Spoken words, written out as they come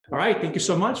right, thank you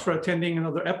so much for attending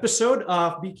another episode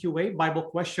of BQA,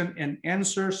 Bible Question and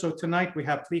Answer. So tonight we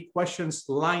have 3 questions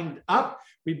lined up.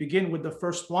 We begin with the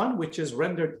first one, which is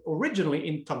rendered originally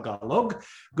in Tagalog.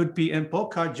 Good PM po,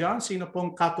 Ka John, sino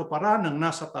pong katuparan ng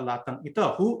nasa talatang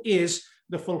ito? Who is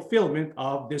the fulfillment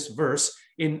of this verse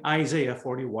in Isaiah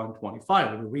 41:25?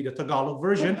 When we read the Tagalog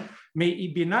version, may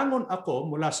ibinangon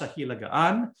ako mula sa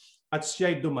hilagaan at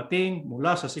siya'y dumating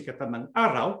mula sa sikatan ng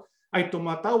araw, ay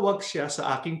tumatawag siya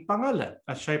sa aking pangalan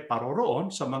at siya'y paroroon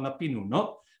sa mga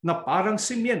pinuno na parang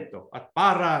simyento at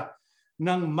para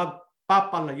ng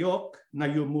magpapalayok na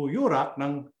yumuyurak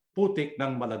ng putik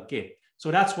ng malagkit.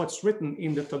 So that's what's written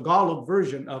in the Tagalog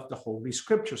version of the Holy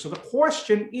Scripture. So the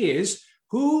question is,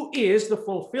 who is the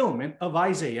fulfillment of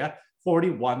Isaiah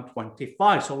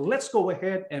 41:25? So let's go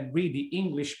ahead and read the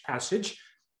English passage,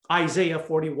 Isaiah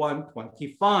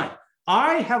 41:25.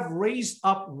 I have raised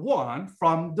up one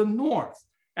from the north,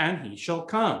 and he shall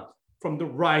come. From the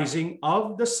rising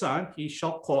of the sun, he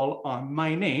shall call on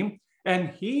my name, and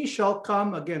he shall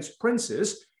come against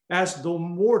princes as the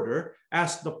mortar,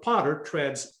 as the potter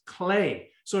treads clay.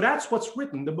 So that's what's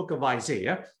written in the book of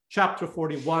Isaiah, chapter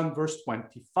 41, verse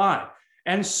 25.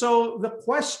 And so the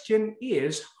question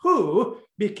is, who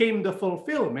became the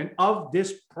fulfillment of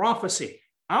this prophecy?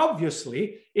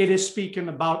 Obviously, it is speaking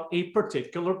about a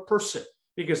particular person,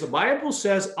 because the Bible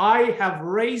says, I have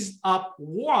raised up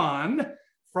one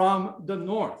from the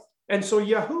north. And so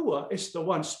Yahuwah is the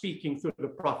one speaking through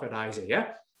the prophet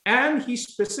Isaiah, and he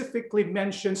specifically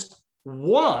mentions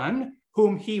one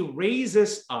whom he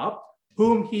raises up,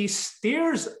 whom he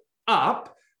steers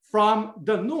up from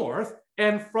the north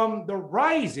and from the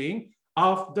rising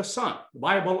of the sun. The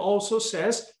Bible also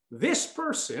says this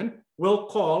person will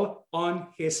call on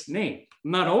his name.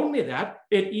 Not only that,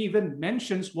 it even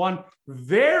mentions one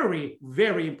very,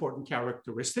 very important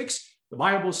characteristics. The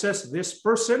Bible says this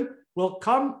person will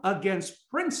come against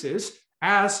princes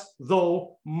as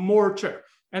though mortar.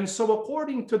 And so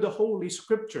according to the Holy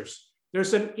Scriptures,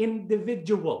 there's an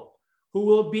individual who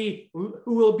will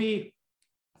be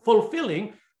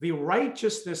fulfilling the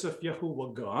righteousness of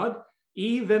Yahuwah God,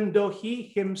 even though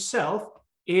he himself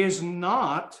is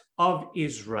not of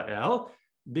Israel,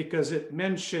 because it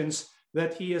mentions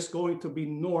that he is going to be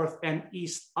north and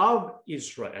east of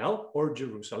Israel or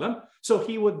Jerusalem. So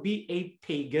he would be a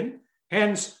pagan.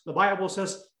 Hence, the Bible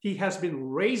says he has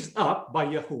been raised up by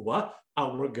Yahuwah,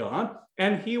 our God,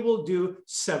 and he will do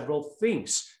several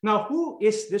things. Now, who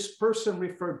is this person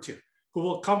referred to? Who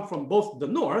will come from both the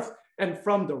north and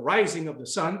from the rising of the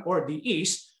sun or the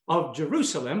east of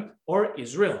Jerusalem or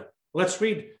Israel. Let's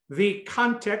read the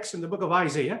context in the book of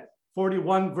Isaiah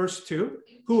 41 verse 2,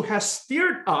 who has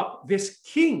steered up this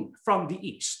king from the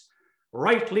east,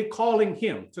 rightly calling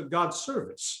him to God's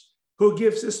service, who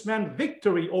gives this man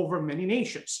victory over many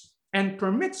nations and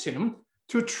permits him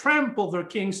to trample their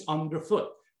kings underfoot.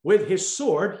 With his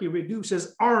sword, he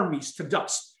reduces armies to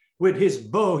dust. With his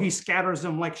bow, he scatters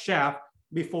them like chaff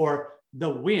before the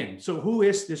wind. So who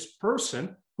is this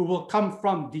person who will come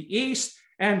from the east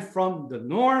and from the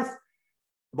north?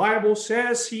 The Bible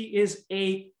says he is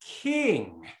a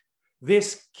king.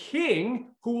 This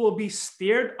king who will be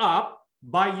steered up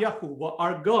by Yahuwah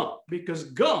our God,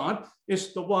 because God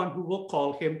is the one who will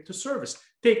call him to service.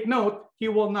 Take note, he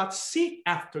will not seek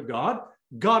after God.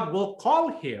 God will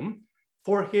call him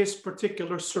for his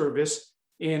particular service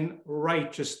in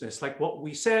righteousness. Like what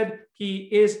we said, he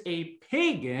is a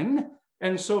pagan,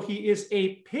 and so he is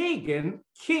a pagan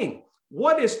king.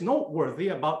 What is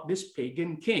noteworthy about this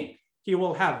pagan king? He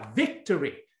will have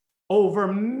victory over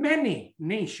many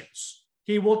nations.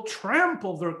 He will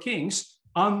trample their kings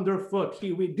underfoot.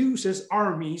 He reduces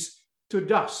armies to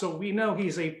dust. So we know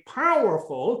he's a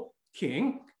powerful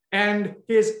king, and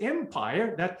his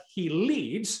empire that he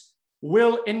leads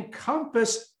will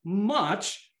encompass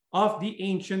much of the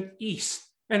ancient East.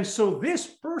 And so this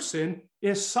person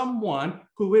is someone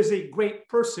who is a great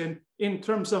person in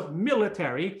terms of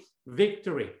military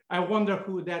victory. I wonder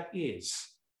who that is.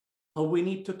 We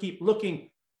need to keep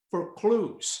looking for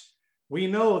clues. We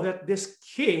know that this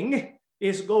king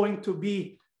is going to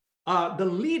be the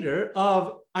leader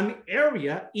of an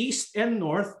area east and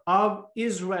north of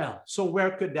Israel. So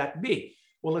where could that be?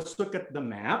 Well, let's look at the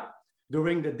map.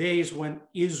 During the days when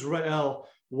Israel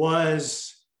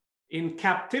was in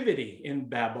captivity in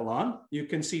Babylon, you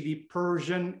can see the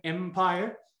Persian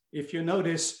Empire. If you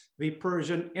notice, the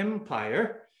Persian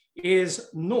Empire is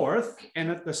north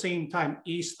and at the same time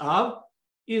east of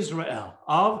Israel,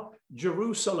 of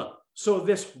Jerusalem. So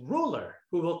this ruler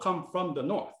who will come from the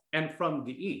north and from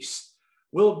the east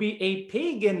will be a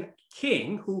pagan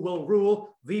king who will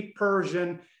rule the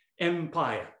Persian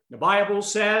Empire. The Bible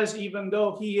says, even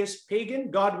though he is pagan,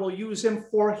 God will use him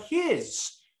for his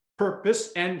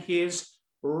purpose and his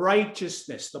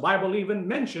righteousness. The Bible even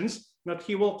mentions that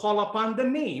he will call upon the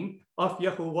name of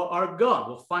Yahuwah our God.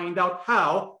 We'll find out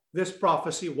how this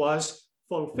prophecy was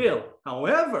fulfilled.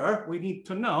 However, we need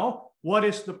to know what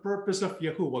is the purpose of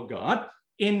Yahuwah God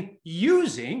in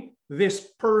using this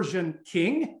Persian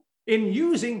king, in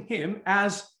using him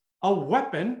as a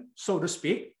weapon, so to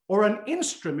speak, or an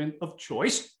instrument of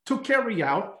choice to carry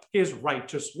out his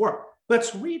righteous work.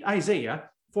 Let's read Isaiah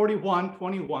 41,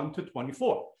 21 to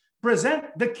 24. Present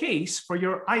the case for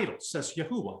your idols, says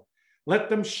Yahuwah. Let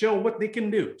them show what they can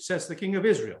do, says the King of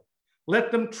Israel.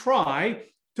 Let them try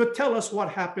to tell us what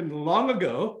happened long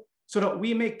ago so that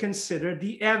we may consider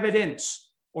the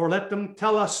evidence. Or let them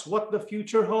tell us what the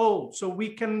future holds so we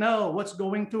can know what's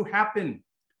going to happen.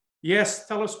 Yes,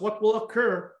 tell us what will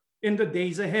occur in the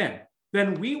days ahead.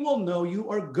 Then we will know you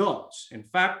are gods. In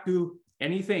fact, do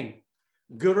anything,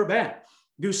 good or bad.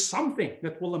 Do something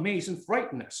that will amaze and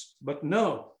frighten us. But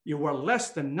no, you are less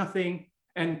than nothing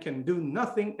and can do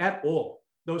nothing at all.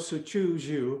 Those who choose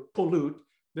you pollute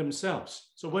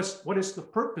themselves. So what is the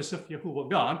purpose of Yahuwah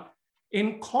God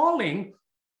in calling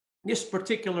this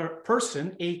particular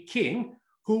person a king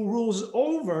who rules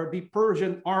over the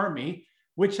Persian army,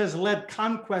 which has led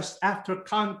conquest after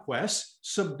conquest,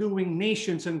 subduing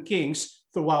nations and kings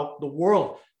throughout the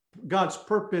world? God's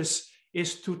purpose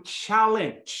is to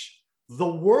challenge the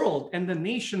world and the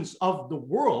nations of the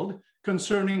world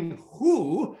concerning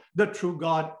who the true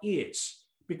God is.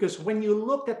 Because when you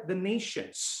look at the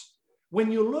nations,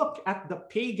 when you look at the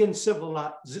pagan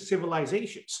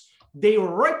civilizations, they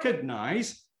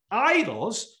recognize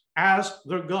idols as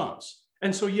their gods.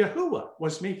 And so Yahuwah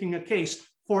was making a case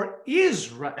for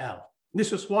Israel.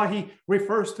 This is why he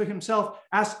refers to himself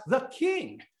as the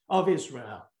King of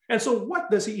Israel. And so what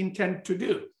does he intend to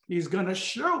do? He's going to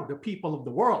show the people of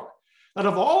the world that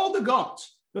of all the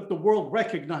gods that the world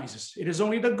recognizes, it is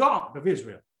only the God of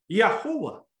Israel,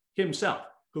 Yahuwah himself,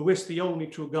 who is the only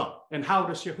true God. And how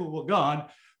does Yahuwah God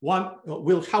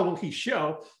how will he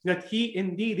show that he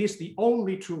indeed is the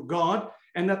only true God,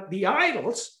 and that the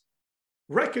idols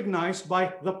recognized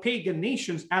by the pagan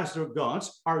nations as their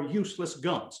gods are useless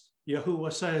gods?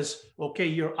 Yahuwah says, okay,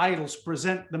 your idols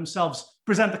present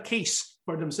a case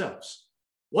for themselves.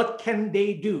 What can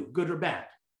they do, good or bad?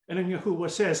 And then Yahuwah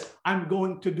says, I'm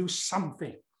going to do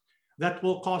something that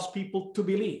will cause people to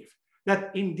believe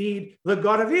that indeed the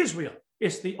God of Israel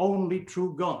is the only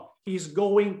true God. He's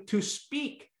going to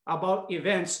speak about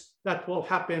events that will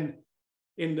happen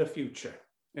in the future.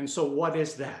 And so what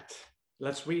is that?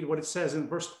 Let's read what it says in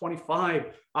verse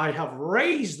 25. I have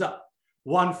raised up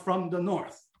one from the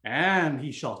north, and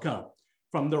he shall come.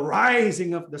 From the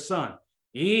rising of the sun,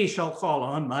 he shall call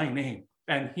on my name.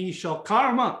 And he shall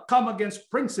come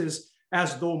against princes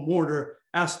as though mortar,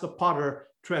 as the potter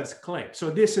treads clay. So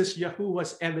this is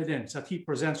Yahuwah's evidence that he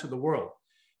presents to the world.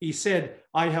 He said,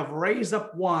 I have raised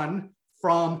up one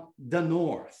from the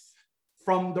north,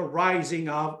 from the rising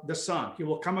of the sun. He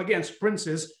will come against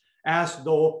princes as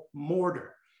though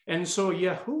mortar. And so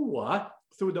Yahuwah,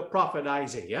 through the prophet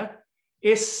Isaiah,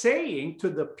 is saying to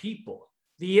the people,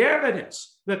 the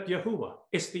evidence that Yahuwah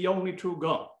is the only true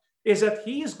God is that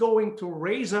he is going to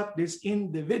raise up this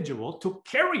individual to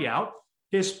carry out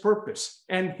his purpose.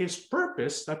 And his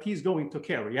purpose that he's going to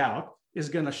carry out is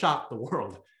going to shock the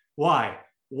world. Why?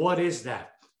 What is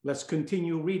that? Let's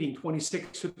continue reading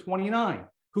 26 to 29.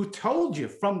 Who told you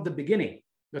from the beginning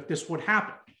that this would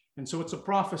happen? And so it's a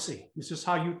prophecy. This is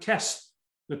how you test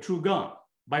the true God,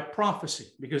 by prophecy,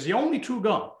 because the only true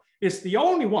God is the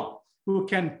only one who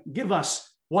can give us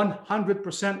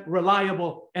 100%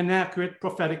 reliable and accurate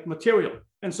prophetic material.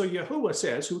 And so Yahuwah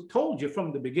says, who told you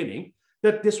from the beginning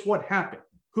that this would happen,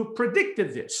 who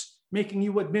predicted this, making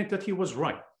you admit that he was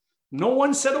right. No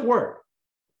one said a word.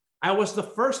 I was the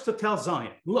first to tell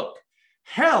Zion, look,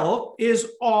 help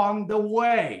is on the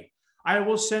way. I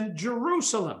will send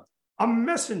Jerusalem a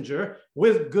messenger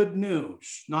with good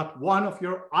news. Not one of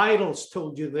your idols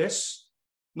told you this.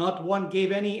 Not one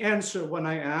gave any answer when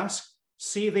I asked.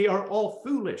 See, they are all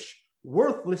foolish,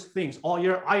 worthless things. All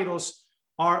your idols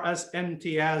are as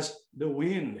empty as the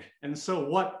wind. And so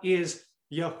what is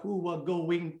Yahuwah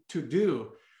going to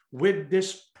do with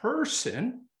this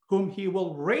person whom he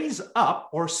will raise up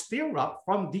or stir up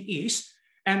from the east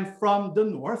and from the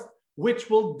north, which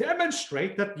will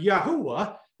demonstrate that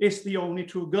Yahuwah is the only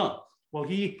true God? Well,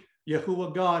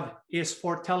 Yahuwah God, is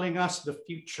foretelling us the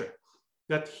future.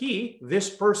 That this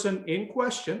person in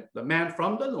question, the man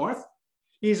from the north,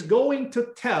 is going to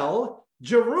tell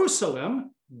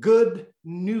Jerusalem good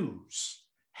news.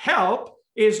 Help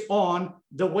is on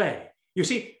the way. You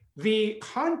see, the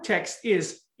context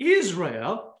is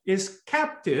Israel is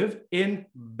captive in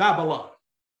Babylon.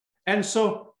 And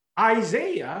so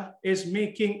Isaiah is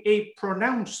making a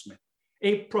pronouncement,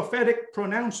 a prophetic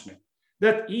pronouncement,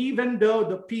 that even though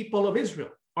the people of Israel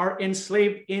are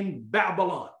enslaved in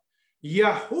Babylon,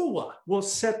 Yahuwah will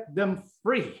set them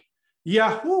free.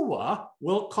 Yahuwah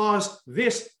will cause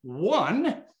this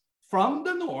one from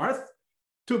the north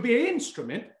to be an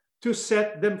instrument to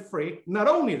set them free. Not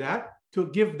only that, to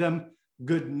give them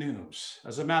good news.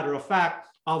 As a matter of fact,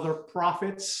 other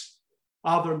prophets,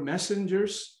 other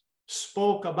messengers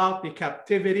spoke about the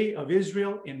captivity of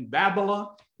Israel in Babylon,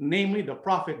 namely the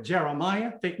prophet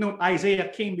Jeremiah. Take note, Isaiah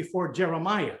came before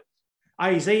Jeremiah.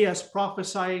 Isaiah is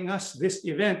prophesying us this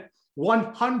event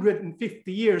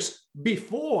 150 years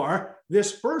before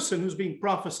this person who's being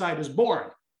prophesied is born.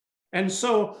 And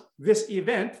so this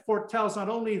event foretells not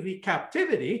only the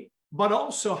captivity, but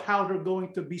also how they're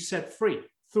going to be set free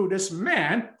through this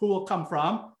man who will come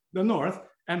from the north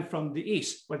and from the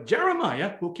east. But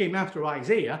Jeremiah, who came after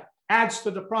Isaiah, adds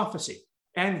to the prophecy.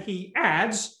 And he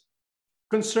adds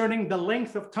concerning the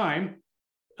length of time,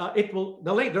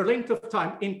 the length of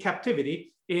time in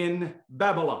captivity in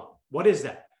Babylon. What is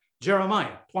that?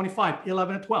 Jeremiah 25,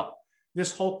 11 and 12.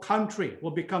 This whole country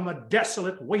will become a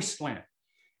desolate wasteland.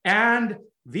 And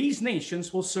these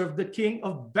nations will serve the king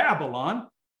of Babylon.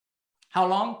 How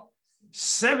long?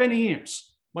 70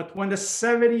 years. But when the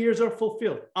 70 years are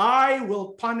fulfilled, I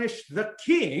will punish the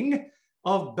king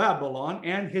of Babylon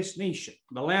and his nation,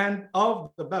 the land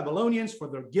of the Babylonians, for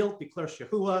their guilt, declares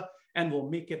Yahuwah, and will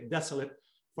make it desolate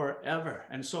forever.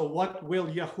 And so what will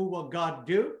Yahuwah God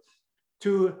do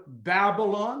to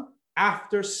Babylon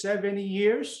after 70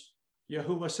 years?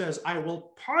 Yahuwah says, I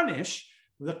will punish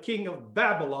the king of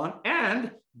Babylon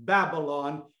and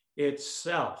Babylon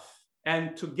itself.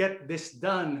 And to get this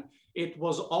done, it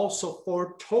was also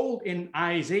foretold in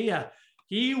Isaiah,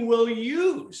 he will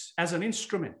use as an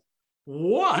instrument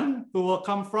one who will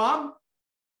come from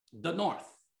the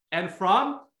north and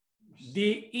from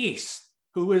the east,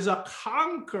 who is a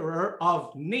conqueror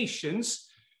of nations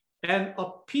and a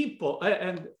people,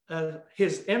 and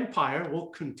his empire will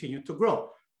continue to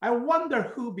grow. I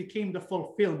wonder who became the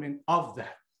fulfillment of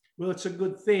that. Well, it's a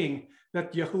good thing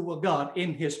that Yahuwah God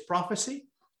in his prophecy,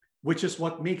 which is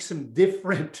what makes him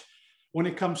different when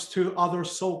it comes to other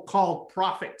so-called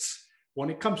prophets. When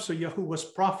it comes to Yahuwah's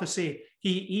prophecy,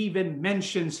 he even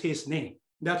mentions his name.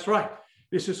 That's right.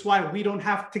 This is why we don't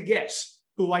have to guess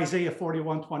who Isaiah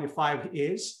 41:25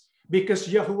 is, because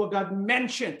Yahuwah God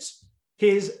mentions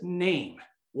his name.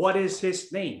 What is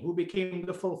his name? Who became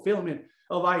the fulfillment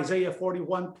of Isaiah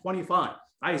 41:25?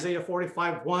 Isaiah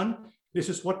 45:1. This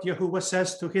is what Yahuwah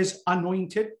says to his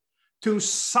anointed, to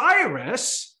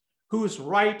Cyrus, whose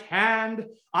right hand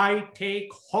I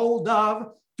take hold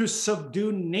of, to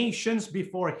subdue nations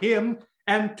before him,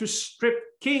 and to strip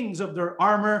kings of their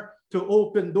armor, to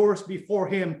open doors before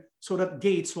him, so that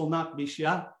gates will not be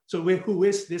shut. So who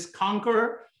is this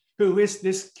conqueror? Who is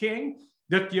this king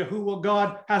that Yahuwah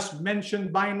God has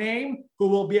mentioned by name, who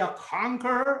will be a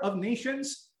conqueror of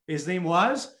nations? His name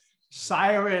was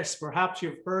Cyrus. Perhaps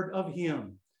you've heard of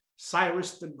him.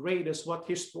 Cyrus the Great is what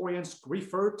historians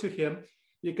refer to him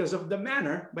because of the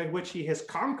manner by which he has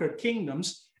conquered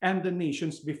kingdoms and the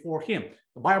nations before him.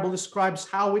 The Bible describes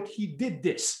how he did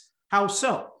this. How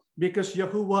so? Because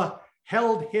Yahuwah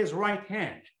held his right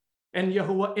hand, and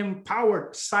Yahuwah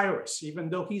empowered Cyrus, even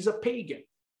though he's a pagan,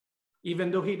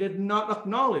 even though he did not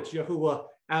acknowledge Yahuwah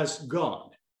as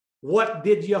God. What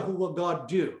did Yahuwah God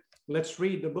do? Let's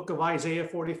read the book of Isaiah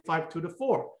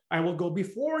 45:2-4. I will go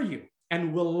before you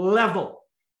and will level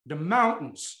the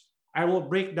mountains. I will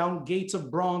break down gates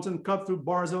of bronze and cut through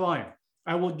bars of iron.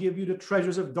 I will give you the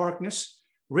treasures of darkness,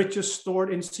 riches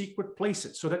stored in secret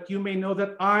places, so that you may know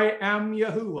that I am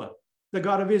Yahuwah, the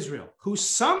God of Israel, who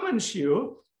summons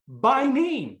you by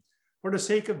name. For the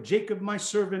sake of Jacob, my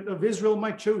servant, of Israel,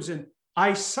 my chosen,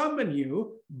 I summon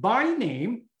you by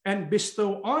name and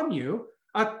bestow on you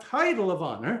a title of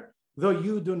honor, though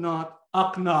you do not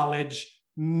acknowledge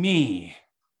me.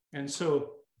 And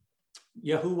so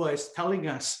Yahuwah is telling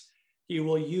us he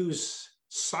will use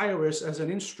Cyrus as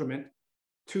an instrument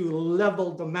to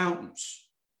level the mountains.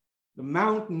 The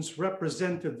mountains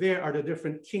represented there are the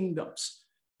different kingdoms.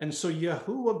 And so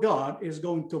Yahuwah God is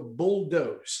going to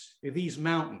bulldoze these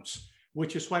mountains,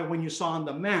 which is why when you saw on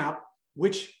the map,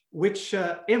 which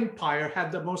empire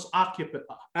had the most occupied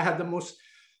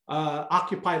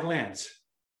lands?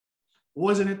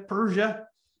 Wasn't it Persia?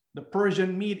 The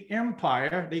Persian Mede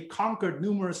Empire, they conquered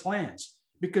numerous lands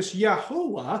because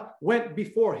Yahuwah went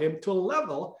before him to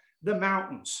level the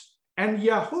mountains. And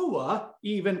Yahuwah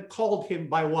even called him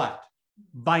by what?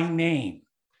 By name.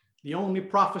 The only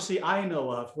prophecy I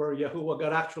know of where Yahuwah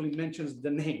God actually mentions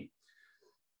the name,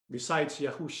 besides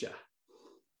Yahusha.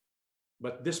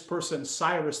 But this person,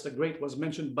 Cyrus the Great, was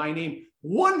mentioned by name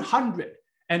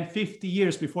 150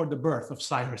 years before the birth of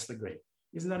Cyrus the Great.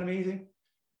 Isn't that amazing?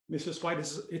 This is why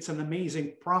it's an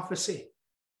amazing prophecy.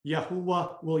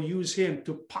 Yahuwah will use him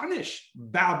to punish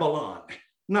Babylon.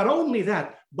 Not only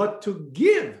that, but to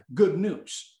give good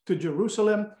news to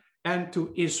Jerusalem and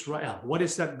to Israel. What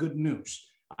is that good news?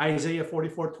 Isaiah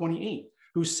 44:28,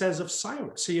 who says of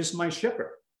Cyrus, he is my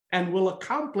shepherd and will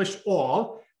accomplish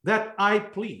all that I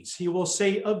please. He will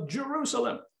say of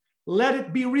Jerusalem, let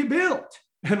it be rebuilt,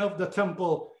 and of the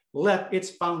temple, let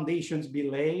its foundations be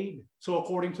laid. So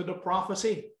according to the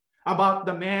prophecy about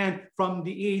the man from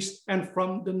the east and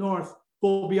from the north, who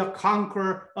will be a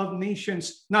conqueror of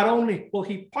nations, not only will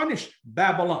he punish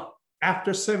Babylon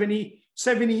after 70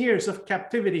 years of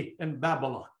captivity in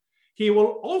Babylon, he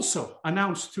will also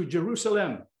announce to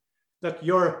Jerusalem that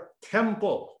your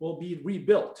temple will be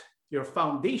rebuilt, your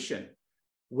foundation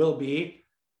will be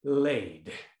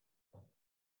laid.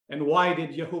 And why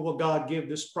did Yahuwah God give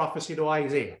this prophecy to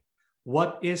Isaiah?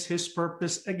 What is his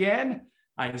purpose again?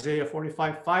 Isaiah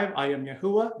 45:5, I am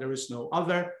Yahuwah, there is no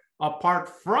other. Apart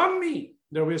from me,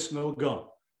 there is no God.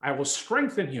 I will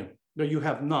strengthen you, though you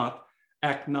have not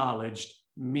acknowledged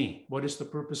me. What is the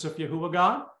purpose of Yahuwah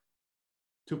God?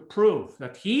 To prove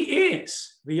that he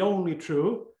is the only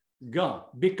true God,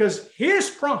 because his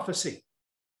prophecy,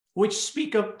 which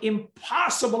speak of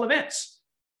impossible events,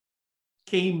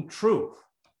 came true,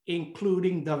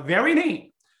 including the very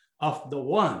name of the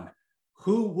one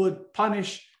who would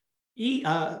punish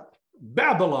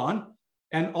Babylon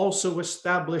and also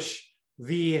establish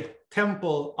the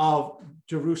temple of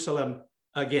Jerusalem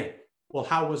again. Well,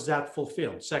 how was that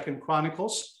fulfilled? 2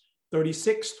 Chronicles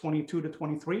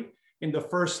 36:22-23. In the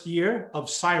first year of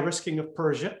Cyrus, king of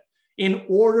Persia, in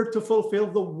order to fulfill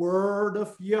the word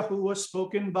of Yahuwah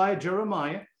spoken by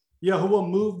Jeremiah, Yahuwah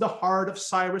moved the heart of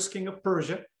Cyrus, king of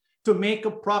Persia, to make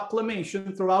a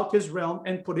proclamation throughout his realm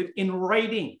and put it in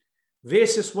writing.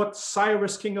 This is what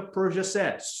Cyrus, king of Persia,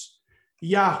 says.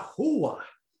 Yahuwah,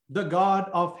 the God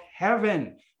of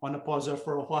heaven. I want to pause there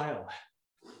for a while.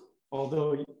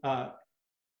 Although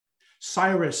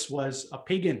Cyrus was a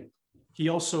pagan, he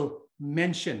also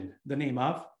mentioned the name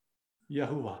of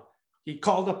Yahuwah. He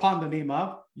called upon the name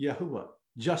of Yahuwah,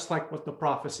 just like what the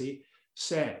prophecy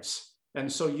says.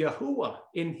 And so Yahuwah,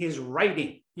 in his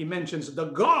writing, he mentions the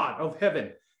God of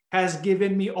heaven has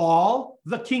given me all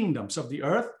the kingdoms of the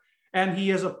earth, and he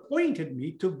has appointed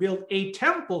me to build a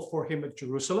temple for him at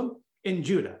Jerusalem in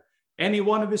Judah. Any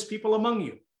one of his people among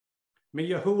you, may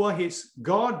Yahuwah, his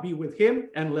God, be with him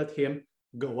and let him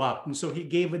go up. And so he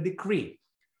gave a decree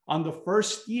on the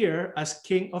first year as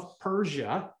king of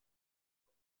Persia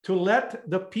to let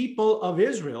the people of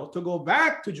Israel to go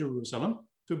back to Jerusalem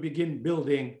to begin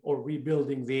building or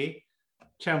rebuilding the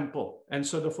temple. And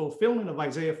so the fulfillment of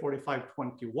Isaiah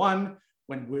 45:21,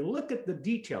 when we look at the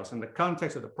details and the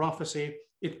context of the prophecy,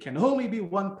 it can only be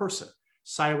one person,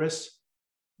 Cyrus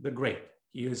the Great.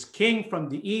 He is king from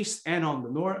the east and on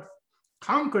the north,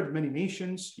 conquered many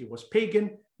nations. He was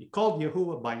pagan. He called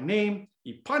Yahuwah by name.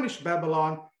 He punished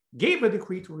Babylon, gave a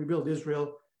decree to rebuild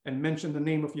Israel, and mentioned the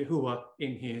name of Yahuwah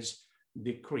in his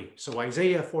decree. So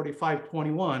Isaiah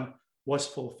 45:21 was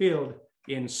fulfilled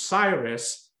in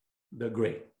Cyrus the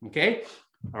Great. Okay?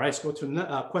 All right, let's go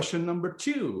to question number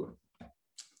 2.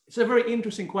 It's a very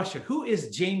interesting question. Who is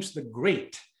James the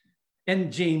Great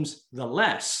and James the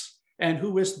Less? And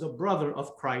who is the brother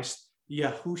of Christ,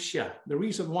 Yahusha? The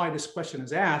reason why this question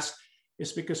is asked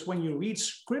is because when you read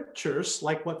scriptures,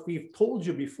 like what we've told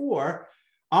you before,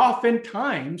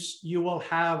 oftentimes you will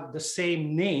have the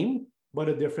same name, but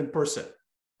a different person,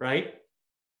 right?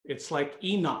 It's like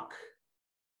Enoch.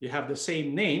 You have the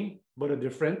same name, but a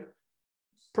different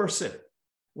person.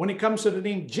 When it comes to the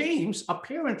name James,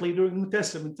 apparently during New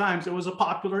Testament times, it was a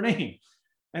popular name.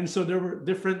 And so there were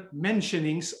different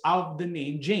mentionings of the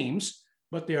name James,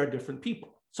 but they are different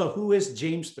people. So who is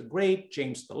James the Great,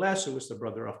 James the Less, who is the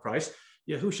brother of Christ,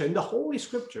 Yahusha? In the Holy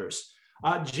Scriptures,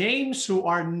 James who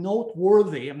are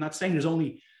noteworthy, I'm not saying there's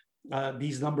only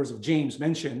these numbers of James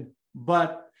mentioned,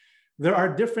 but there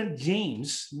are different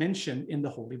James mentioned in the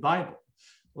Holy Bible.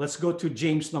 Let's go to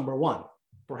James number 1,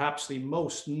 perhaps the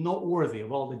most noteworthy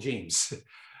of all the James,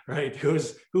 right?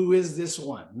 Who is this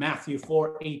one? Matthew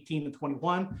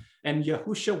 4:18-21. And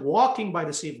Yahusha, walking by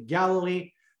the Sea of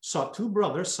Galilee, saw 2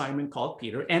 brothers, Simon called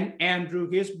Peter, and Andrew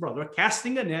his brother,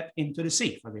 casting a net into the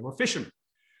sea, for they were fishermen.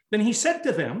 Then he said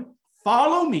to them,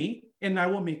 follow me, and I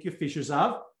will make you fishers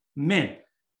of men.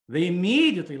 They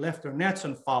immediately left their nets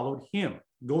and followed him.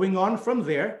 Going on from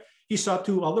there, he saw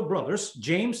two other brothers,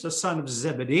 James, the son of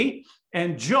Zebedee,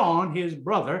 and John, his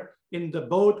brother, in the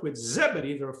boat with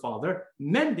Zebedee, their father,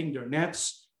 mending their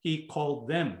nets. He called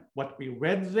them. What we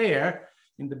read there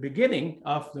in the beginning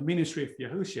of the ministry of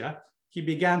Yahushua, he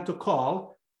began to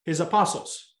call his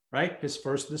apostles, right? His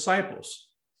first disciples.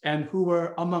 And who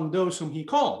were among those whom he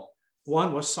called?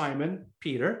 One was Simon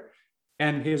Peter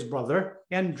and his brother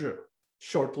Andrew.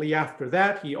 Shortly after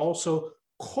that, he also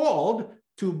called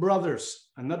two brothers,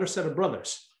 another set of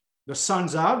brothers, the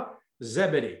sons of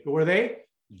Zebedee. Who were they?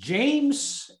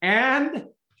 James and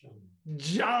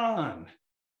John.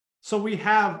 So we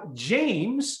have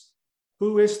James,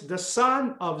 who is the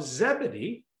son of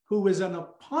Zebedee, who is an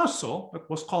apostle that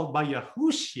was called by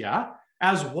Yahushua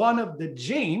as one of the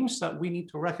James that we need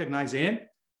to recognize in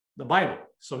the Bible.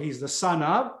 So he's the son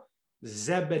of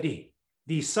Zebedee.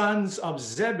 The sons of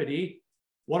Zebedee,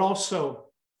 what also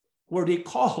were they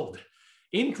called?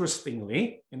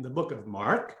 Interestingly, in the book of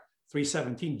Mark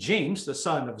 3:17, James, the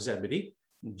son of Zebedee,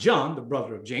 John, the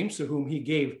brother of James, to whom he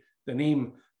gave the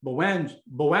name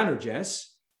Boanerges,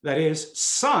 that is,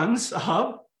 sons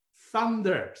of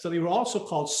thunder. So they were also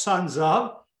called sons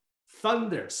of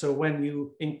thunder. So when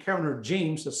you encounter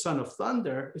James, the son of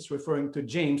thunder, it's referring to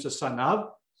James, the son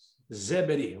of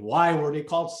Zebedee. Why were they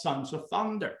called sons of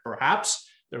thunder? Perhaps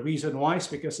the reason why is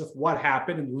because of what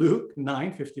happened in Luke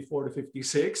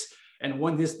 9:54-56. And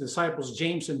when his disciples,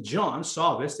 James and John,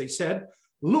 saw this, they said,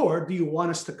 "Lord, do you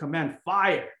want us to command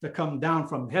fire to come down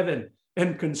from heaven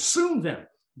and consume them,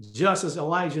 just as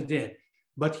Elijah did?"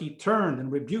 But he turned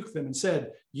and rebuked them and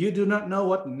said, "You do not know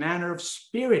what manner of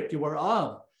spirit you are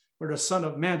of, for the Son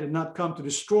of Man did not come to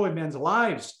destroy men's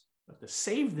lives, but to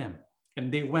save them."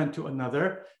 And they went to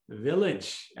another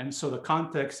village. And so the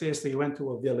context is they went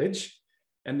to a village,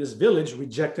 and this village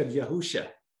rejected Yahushua.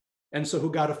 And so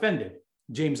who got offended?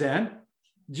 James and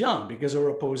John, because they were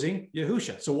opposing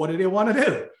Yahushua. So what did they want to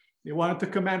do? They wanted to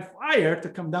command fire to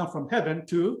come down from heaven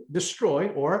to destroy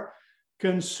or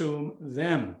consume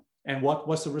them. And what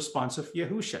was the response of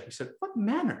Yahushua? He said, "What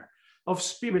manner of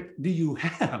spirit do you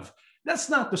have? That's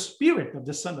not the spirit of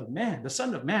the Son of Man. The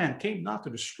Son of Man came not to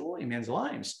destroy men's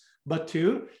lives, but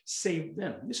to save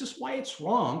them." This is why it's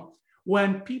wrong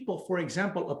when people, for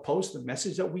example, oppose the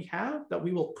message that we have, that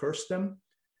we will curse them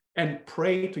and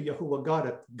pray to Yahuwah God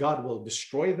that God will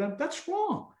destroy them. That's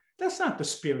wrong. That's not the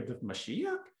spirit of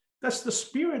Mashiach. That's the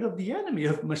spirit of the enemy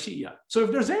of Mashiach. So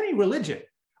if there's any religion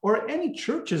or any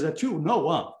churches that you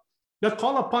know of that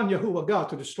call upon Yahuwah God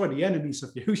to destroy the enemies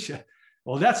of Yahushua,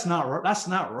 well, that's not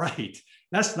right.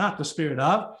 That's not the spirit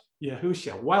of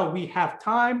Yahushua. While we have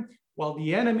time, while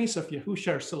the enemies of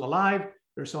Yahushua are still alive,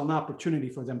 there's an opportunity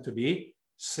for them to be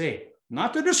saved.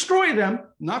 Not to destroy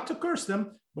them, not to curse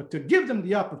them, but to give them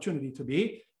the opportunity to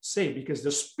be saved, because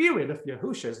the spirit of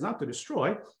Yahushua is not to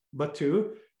destroy, but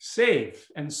to save.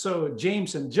 And so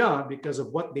James and John, because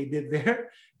of what they did there,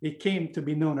 they came to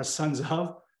be known as sons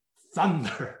of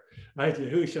thunder, right?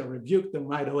 Yahushua rebuked them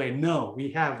right away. No,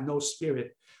 we have no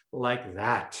spirit like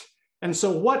that. And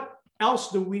so what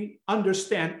else do we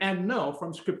understand and know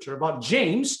from scripture about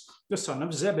James, the son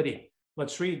of Zebedee?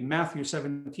 Let's read Matthew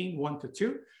 17,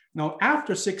 1-2. Now,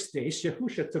 after 6 days,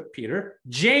 Yahushua took Peter,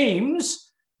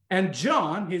 James, and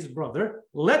John, his brother,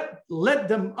 led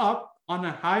them up on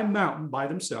a high mountain by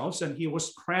themselves, and he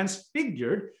was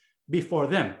transfigured before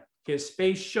them. His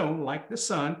face shone like the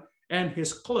sun, and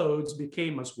his clothes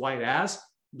became as white as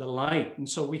the light. And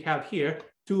so we have here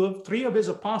three of his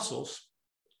apostles,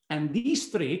 and these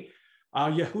three,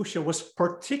 Yahushua was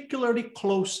particularly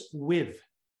close with.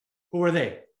 Who are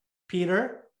they?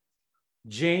 Peter,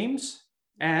 James,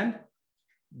 and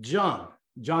John.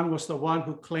 John was the one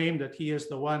who claimed that he is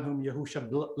the one whom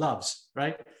Yahushua loves,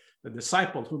 right? The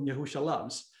disciple whom Yahushua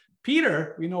loves.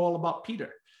 Peter, we know all about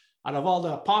Peter. Out of all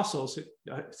the apostles, it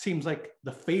seems like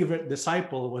the favorite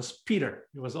disciple was Peter.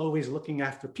 He was always looking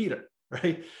after Peter,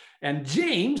 right? And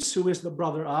James, who is the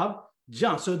brother of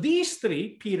John. So these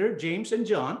three, Peter, James, and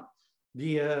John,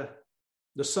 the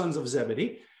sons of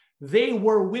Zebedee, they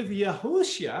were with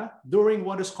Yahushua during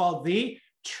what is called the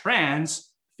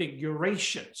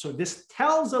Transfiguration. So this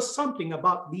tells us something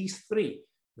about these three.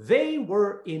 They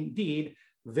were indeed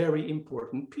very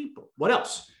important people. What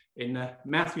else? In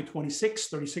Matthew 26,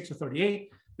 36-38,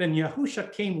 then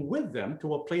Yahushua came with them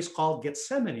to a place called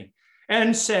Gethsemane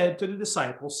and said to the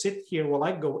disciples, "Sit here while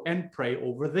I go and pray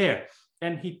over there."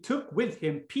 And he took with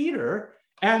him Peter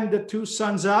and the two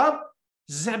sons of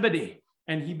Zebedee,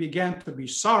 and he began to be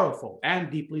sorrowful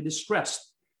and deeply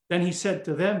distressed. Then he said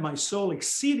to them, "My soul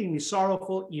exceedingly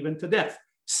sorrowful, even to death.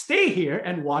 Stay here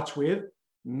and watch with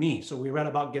me. So we read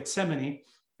about Gethsemane,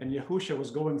 and Yahushua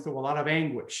was going through a lot of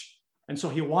anguish. And so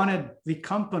he wanted the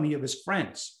company of his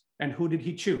friends. And who did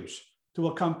he choose to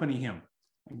accompany him?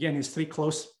 Again, his three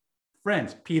close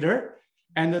friends, Peter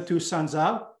and the two sons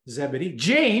of Zebedee,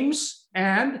 James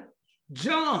and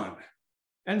John.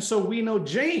 And so we know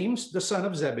James, the son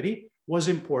of Zebedee, was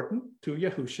important to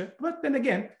Yahushua. But then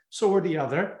again, so were the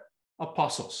other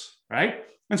apostles, right?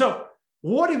 And so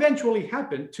what eventually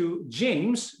happened to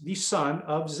James, the son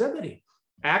of Zebedee?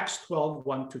 Acts 12,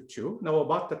 1-2. Now,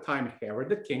 about the time Herod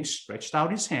the king stretched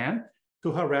out his hand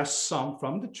to harass some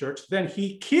from the church, then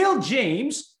he killed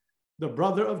James, the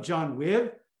brother of John,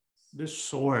 with the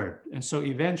sword. And so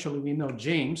eventually we know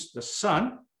James, the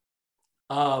son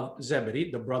of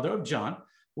Zebedee, the brother of John,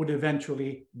 would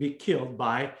eventually be killed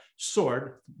by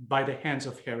sword by the hands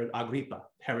of Herod Agrippa,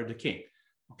 Herod the king.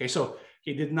 Okay, so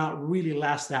he did not really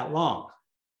last that long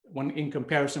when in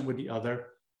comparison with the other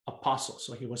apostles.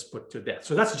 So he was put to death.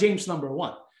 So that's James number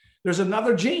 1. There's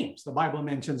another James the Bible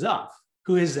mentions of.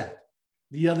 Who is that?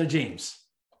 The other James.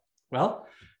 Well,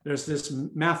 there's this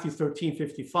Matthew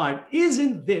 13:55.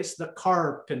 Isn't this the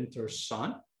carpenter's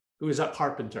son? Who is that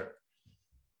carpenter?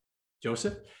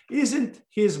 Joseph. Isn't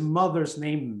his mother's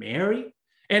name Mary?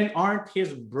 And aren't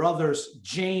his brothers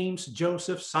James,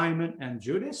 Joseph, Simon, and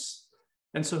Judas?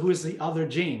 And so who is the other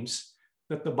James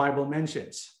that the Bible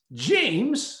mentions?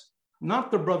 James,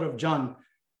 not the brother of John,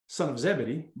 son of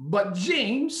Zebedee, but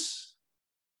James,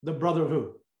 the brother of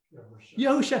who?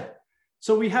 Yahushua.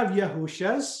 So we have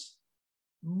Yahushua's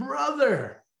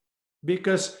brother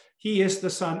because he is the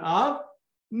son of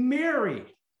Mary.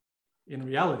 In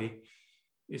reality,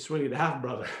 it's really the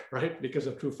half-brother, right? Because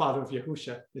the true father of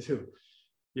Yahushua is who?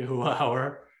 Yahuwah,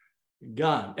 our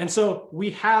God. And so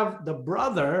we have the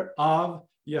brother of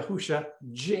Yahushua,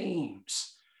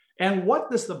 James. And what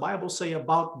does the Bible say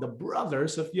about the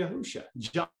brothers of Yahushua?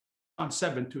 John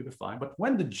 7:2-5. But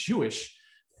when the Jewish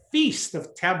Feast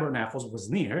of Tabernacles was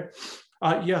near,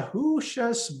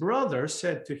 Yahushua's brother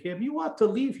said to him, you ought to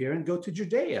leave here and go to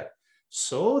Judea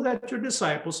so that your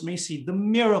disciples may see the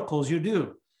miracles you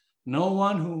do. No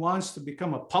one who wants to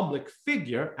become a public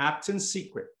figure acts in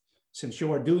secret. Since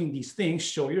you are doing these things,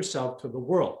 show yourself to the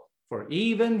world. For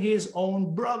even his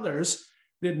own brothers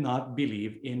did not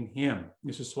believe in him.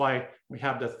 This is why we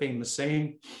have that famous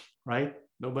saying, right?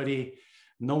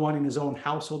 No one in his own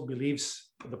household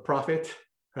believes the prophet,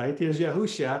 right? Here's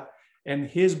Yahushua, and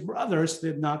his brothers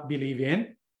did not believe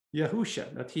in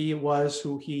Yahushua, that he was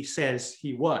who he says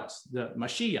he was, the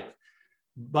Mashiach.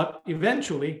 But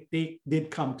eventually they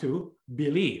did come to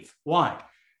believe. Why?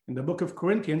 In the book of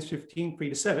Corinthians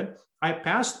 15:3-7, I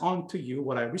passed on to you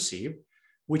what I received,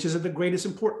 which is of the greatest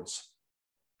importance,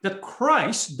 that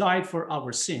Christ died for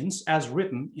our sins as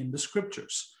written in the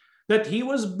scriptures, that he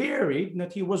was buried and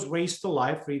that he was raised to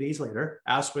life 3 days later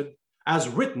as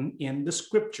written in the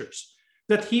scriptures,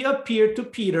 that he appeared to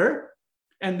Peter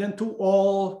and then to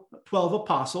all 12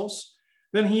 apostles.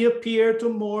 Then he appeared to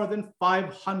more than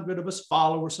 500 of his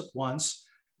followers at once,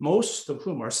 most of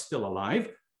whom are still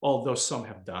alive, although some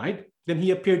have died. Then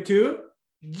he appeared to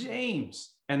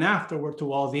James, and afterward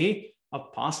to all the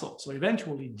apostles. So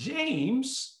eventually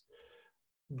James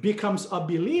becomes a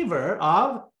believer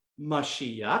of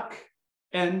Mashiach,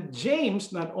 and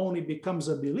James not only becomes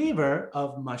a believer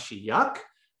of Mashiach,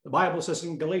 the Bible says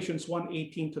in Galatians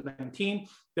 1:18-19,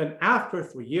 then after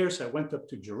 3 years I went up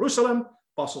to Jerusalem.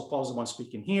 Apostle Paul's the one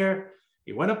speaking here.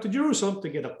 He went up to Jerusalem to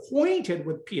get acquainted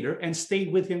with Peter and stayed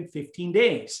with him 15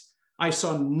 days. I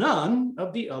saw none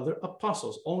of the other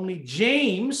apostles, only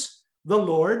James, the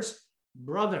Lord's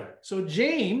brother. So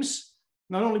James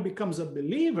not only becomes a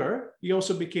believer, he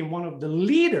also became one of the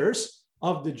leaders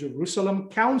of the Jerusalem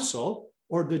Council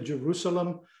or the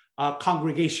Jerusalem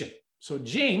congregation. So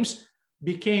James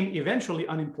became eventually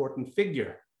an important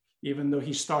figure, even though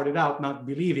he started out not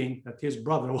believing that his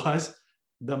brother was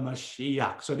the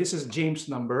Mashiach. So this is James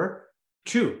number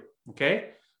 2,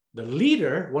 okay? The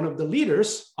leader, one of the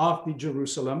leaders of the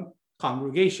Jerusalem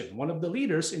congregation, one of the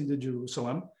leaders in the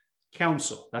Jerusalem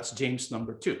council. That's James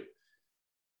number 2.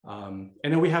 And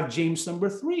then we have James number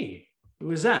 3.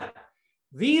 Who is that?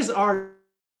 These are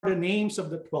the names of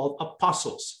the 12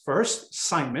 apostles. First,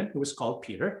 Simon, who is called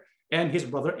Peter, and his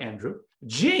brother Andrew,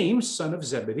 James, son of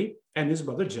Zebedee, and his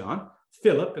brother John,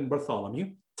 Philip and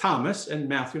Bartholomew, Thomas and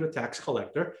Matthew, the tax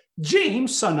collector,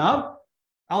 James, son of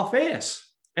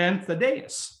Alphaeus and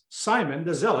Thaddeus, Simon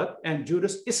the zealot, and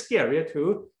Judas Iscariot,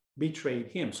 who betrayed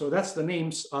him. So that's the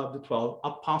names of the 12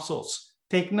 apostles.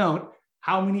 Take note,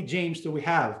 how many James do we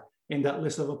have in that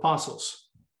list of apostles?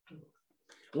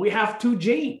 We have 2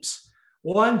 James.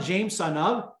 One, James, son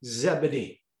of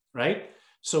Zebedee, right?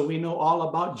 So we know all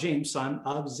about James, son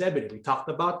of Zebedee. We talked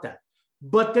about that.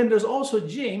 But then there's also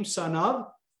James, son of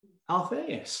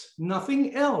Alphaeus.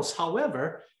 Nothing else,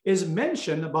 however, is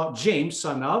mentioned about James,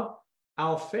 son of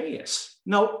Alphaeus.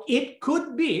 Now, it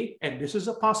could be, and this is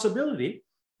a possibility,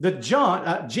 that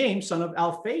James, son of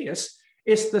Alphaeus,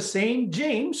 is the same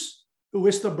James who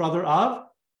is the brother of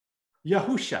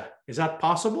Yahusha. Is that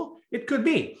possible? It could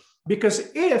be. Because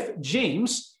if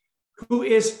James, who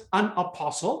is an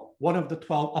apostle, one of the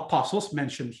 12 apostles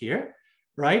mentioned here,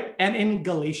 right? And in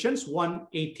Galatians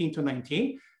 1:18 to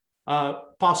 19,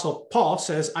 Apostle Paul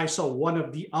says, I saw one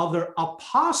of the other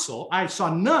apostle. I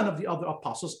saw none of the other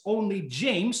apostles, only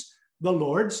James, the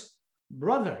Lord's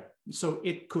brother. So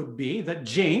it could be that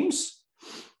James,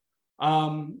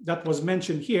 that was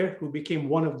mentioned here, who became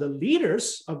one of the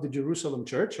leaders of the Jerusalem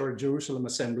church or Jerusalem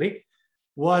assembly,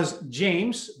 was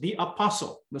James the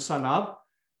apostle, the son of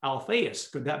Alphaeus.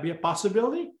 Could that be a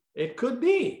possibility? It could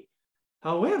be.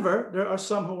 However, there are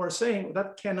some who are saying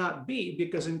that cannot be,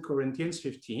 because in Corinthians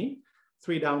 15,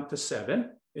 3 down to 7,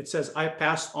 it says, I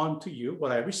passed on to you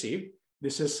what I received.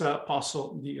 This is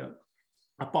Apostle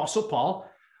Paul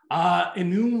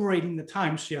enumerating the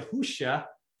times Yahusha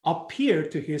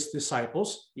appeared to his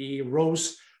disciples. He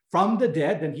rose from the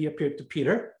dead, then he appeared to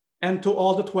Peter and to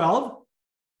all the 12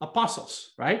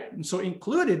 apostles, right? And so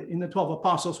included in the 12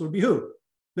 apostles would be who?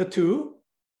 The 2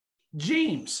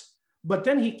 James. But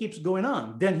then he keeps going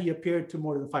on. Then he appeared to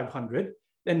more than 500.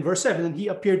 Then verse 7, and he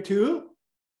appeared to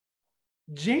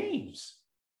James.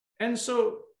 And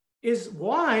so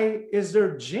why is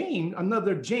there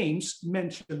another James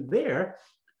mentioned there,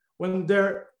 when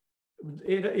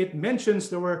it mentions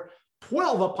there were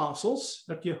 12 apostles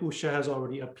that Yahusha has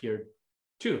already appeared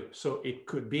to? So it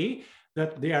could be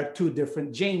that there are 2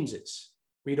 different Jameses.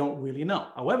 We don't really know.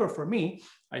 However, for me,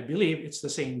 I believe it's the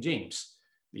same James.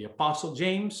 The Apostle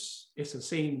James is the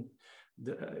same.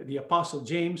 The Apostle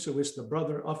James, who is the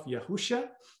brother of Yahusha,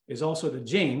 is also the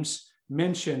James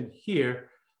mentioned here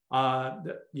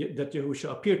that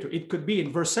Yahusha appeared to. It could be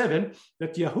in verse 7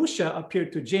 that Yahusha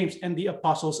appeared to James and the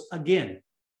apostles again.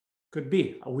 Could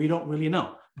be. We don't really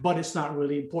know, but it's not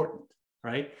really important,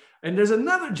 right? And there's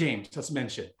another James that's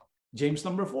mentioned. James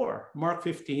number 4, Mark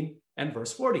 15 and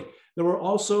verse 40. There were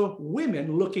also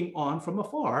women looking on from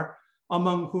afar,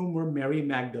 among whom were Mary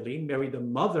Magdalene, Mary the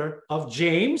mother of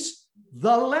James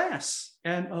the Less,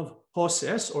 and of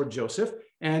Joses or Joseph,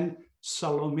 and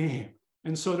Salome.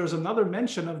 And so there's another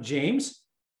mention of James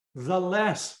the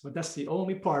Less, but that's the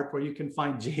only part where you can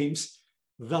find James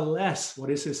the Less. What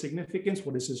is his significance?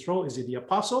 What is his role? Is he the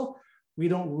apostle? We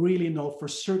don't really know for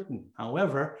certain.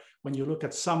 However, when you look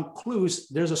at some clues,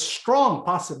 there's a strong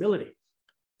possibility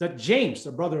that James,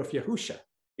 the brother of Yahusha,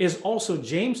 is also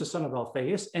James, the son of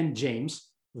Alphaeus, and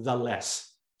James the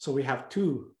Less. So we have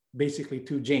basically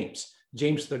two James.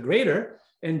 James the Greater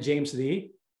and James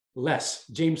the Less.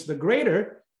 James the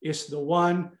Greater is the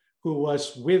one who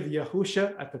was with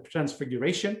Yahusha at the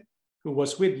Transfiguration, who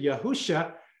was with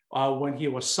Yahusha when he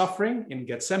was suffering in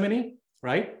Gethsemane,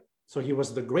 right? So he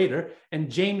was the greater. And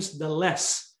James the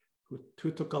Less,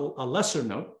 who took a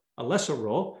lesser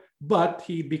role, but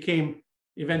he became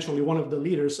eventually one of the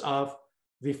leaders of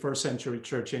the first century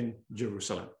church in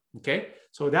Jerusalem. Okay,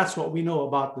 so that's what we know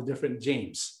about the different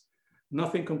James.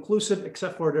 Nothing conclusive,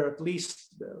 except for there are at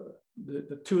least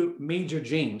the two major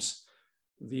James,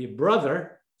 the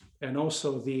brother and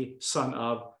also the son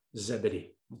of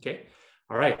Zebedee. Okay,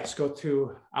 all right, let's go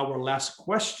to our last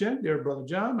question, dear Brother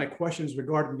John. My question is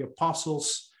regarding the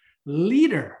apostles'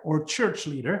 leader or church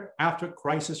leader after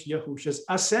Christ Yahusha's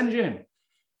ascension.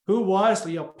 Who was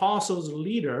the apostles'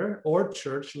 leader or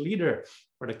church leader?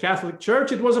 For the Catholic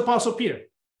Church, it was Apostle Peter.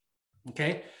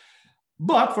 Okay,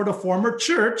 but for the former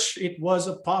church, it was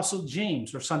Apostle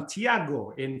James or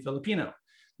Santiago in Filipino.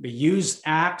 They used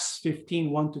Acts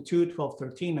 15, 1-2, 12,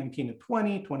 13,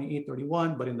 19-20, 28,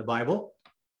 31, but in the Bible,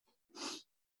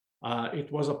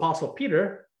 it was Apostle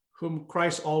Peter whom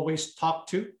Christ always talked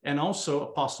to, and also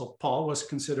Apostle Paul was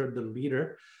considered the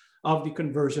leader of the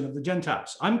conversion of the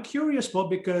Gentiles. I'm curious, but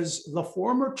because the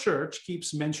former church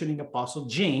keeps mentioning Apostle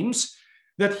James,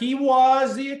 that he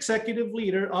was the executive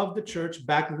leader of the church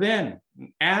back then,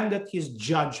 and that his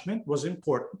judgment was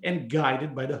important and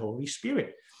guided by the Holy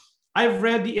Spirit. I've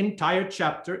read the entire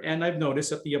chapter, and I've noticed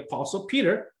that the Apostle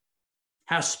Peter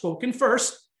has spoken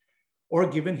first or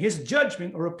given his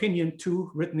judgment or opinion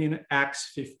to, written in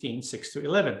Acts 15,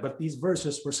 6-11. But these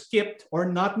verses were skipped or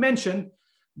not mentioned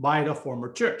by the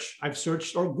former church. I've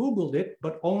searched or Googled it,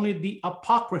 but only the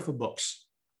apocryphal books,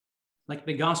 like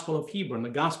the Gospel of Hebrew and the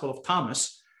Gospel of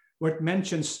Thomas, where it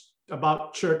mentions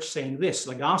about church saying this.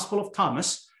 The Gospel of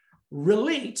Thomas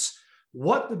relates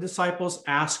what the disciples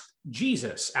asked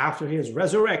Jesus after his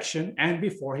resurrection and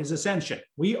before his ascension.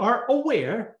 We are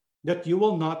aware that you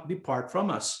will not depart from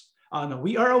us. No,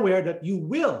 we are aware that you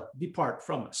will depart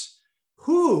from us.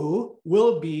 Who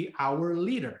will be our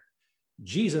leader?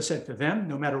 Jesus said to them,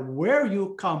 no matter where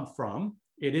you come from,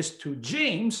 it is to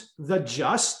James the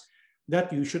just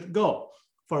that you should go,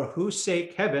 for whose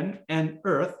sake heaven and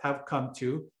earth have come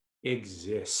to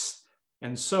exist.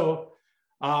 And so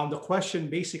the question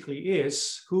basically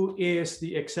is, who is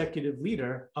the executive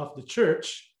leader of the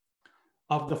church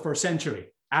of the first century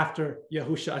after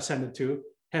Yahusha ascended to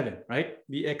heaven, right?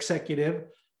 The executive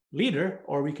leader,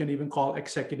 or we can even call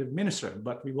executive minister,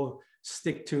 but we will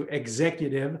stick to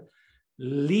executive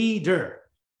leader.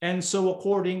 And so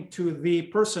according to the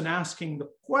person asking the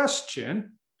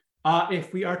question,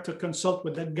 if we are to consult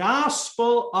with the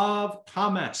Gospel of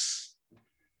Thomas,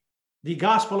 the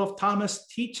Gospel of Thomas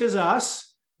teaches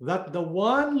us that the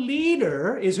one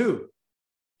leader is who?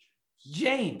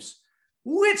 James.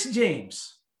 Which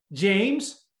James?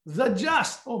 James the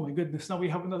Just. Oh my goodness, now we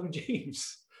have another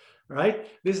James, right?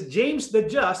 This James the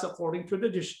Just, according to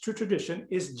tradition,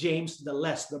 is James the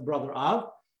Less, the brother of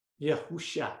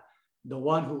Yahusha, the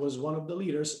one who was one of the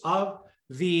leaders of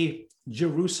the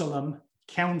Jerusalem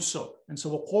Council. And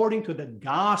so according to the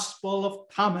Gospel of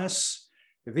Thomas,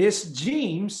 this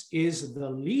James is the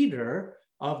leader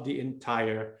of the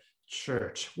entire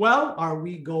church. Well, are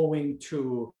we going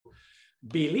to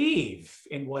believe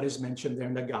in what is mentioned there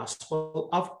in the Gospel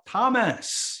of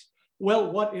Thomas?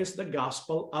 Well, what is the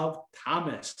Gospel of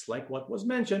Thomas? Like what was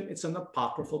mentioned, it's an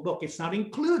apocryphal book. It's not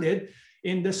included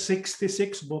in the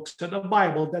 66 books of the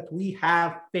Bible that we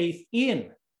have faith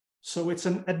in. So it's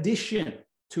an addition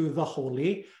to the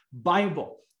Holy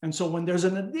Bible. And so when there's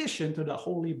an addition to the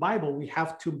Holy Bible, we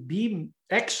have to be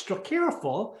extra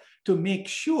careful to make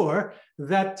sure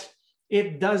that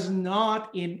it does not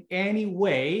in any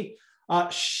way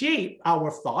shape our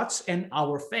thoughts and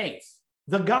our faith.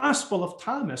 The Gospel of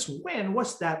Thomas, when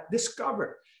was that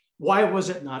discovered? Why was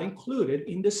it not included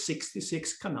in the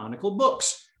 66 canonical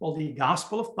books? Well, the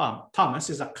Gospel of Thomas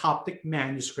is a Coptic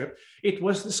manuscript. It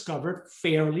was discovered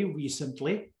fairly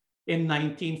recently in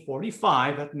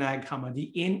 1945 at Nag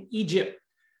Hammadi in Egypt.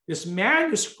 This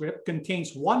manuscript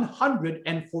contains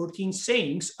 114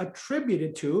 sayings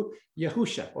attributed to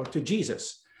Yahusha or to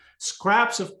Jesus.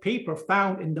 Scraps of paper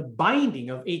found in the binding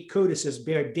of 8 codices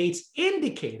bear dates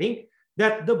indicating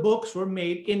that the books were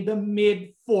made in the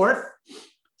mid-4th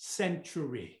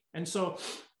century. And so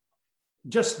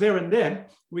just there and then,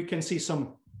 we can see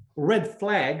some red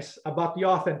flags about the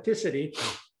authenticity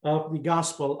of the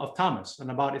Gospel of Thomas and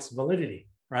about its validity,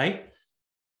 right?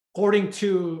 According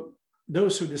to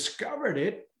those who discovered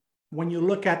it, when you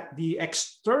look at the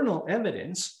external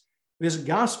evidence, this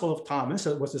Gospel of Thomas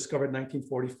that was discovered in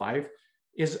 1945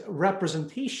 is a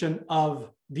representation of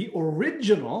the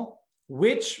original,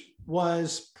 which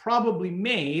was probably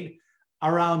made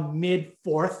around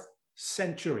mid-4th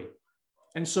century.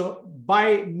 And so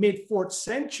by mid-4th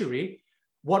century,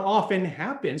 what often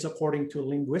happens, according to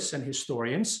linguists and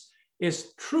historians,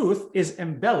 is truth is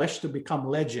embellished to become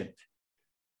legend.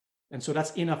 And so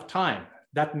that's enough time.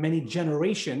 That many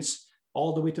generations,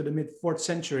 all the way to the mid-4th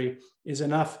century, is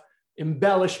enough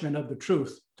embellishment of the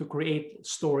truth to create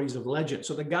stories of legend.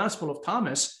 So the Gospel of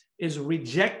Thomas is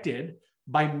rejected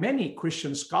by many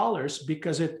Christian scholars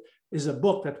because it is a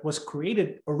book that was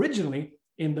created originally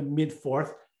in the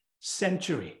mid-4th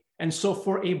century. And so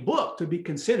for a book to be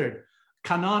considered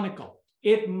canonical,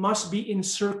 it must be in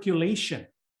circulation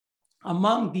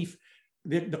among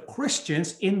the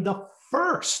Christians in the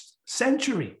 1st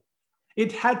century.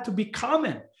 It had to be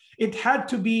common. It had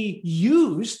to be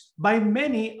used by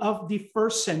many of the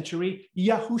 1st century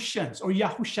Yahushans or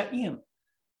Yahushaim.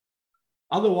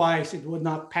 Otherwise, it would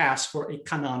not pass for a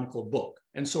canonical book.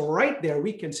 And so right there,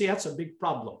 we can see that's a big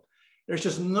problem. There's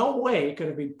just no way it could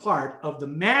have been part of the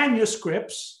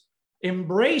manuscripts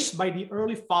embraced by the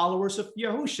early followers of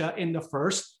Yahusha in the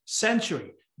 1st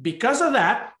century. Because of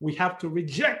that, we have to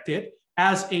reject it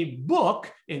as a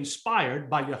book inspired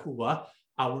by Yahuwah,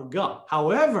 our God.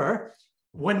 However,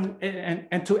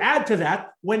 and to add to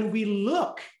that, when we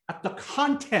look at the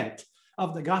content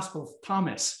of the Gospel of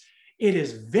Thomas, it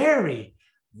is very,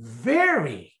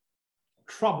 very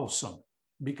troublesome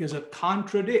because it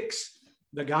contradicts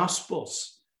the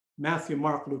Gospels, Matthew,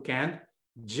 Mark, Luke, and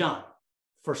John.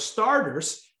 For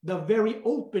starters, the very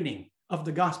opening of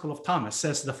the Gospel of Thomas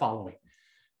says the following.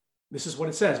 This is what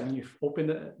it says when you open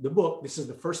the book. This is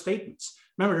the first statements.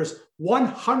 Remember, there's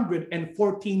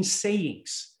 114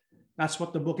 sayings. That's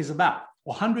what the book is about.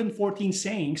 114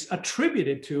 sayings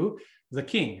attributed to the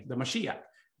king, the Mashiach.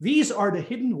 These are the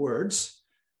hidden words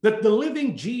that the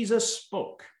living Jesus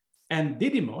spoke. And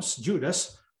Didymus,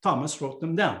 Judas, Thomas wrote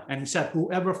them down. And he said,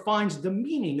 whoever finds the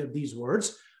meaning of these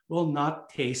words will not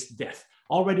taste death.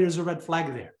 Already there's a red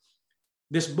flag there.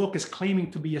 This book is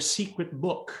claiming to be a secret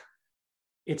book.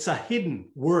 It's a hidden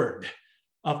word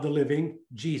of the living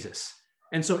Jesus.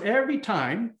 And so every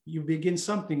time you begin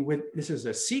something with, this is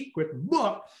a secret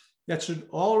book, that should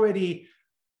already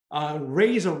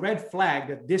raise a red flag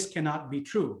that this cannot be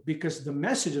true, because the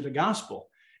message of the gospel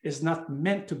is not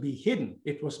meant to be hidden.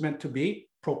 It was meant to be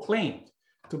proclaimed,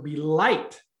 to be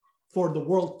light for the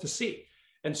world to see.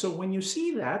 And so when you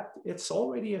see that, it's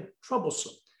already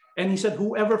troublesome. And he said,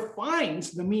 whoever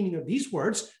finds the meaning of these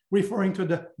words, referring to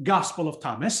the Gospel of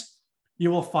Thomas, you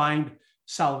will find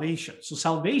salvation. So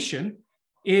salvation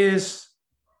is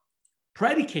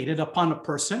predicated upon a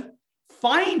person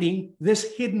finding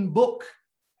this hidden book.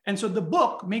 And so the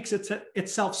book makes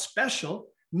itself special,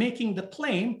 making the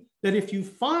claim that if you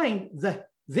find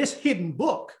this hidden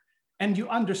book and you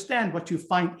understand what you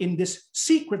find in this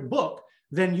secret book,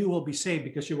 then you will be saved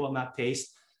because you will not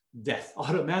taste death.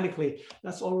 Automatically,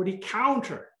 that's already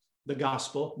counter the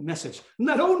gospel message.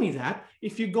 Not only that,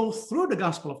 if you go through the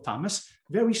Gospel of Thomas,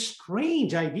 very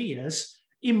strange ideas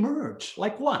emerge.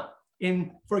 Like what?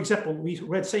 For example, we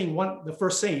read the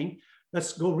first saying.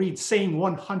 Let's go read saying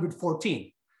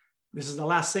 114. This is the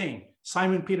last saying.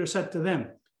 Simon Peter said to them,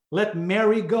 let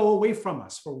Mary go away from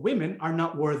us, for women are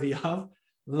not worthy of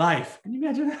life. Can you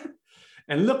imagine that?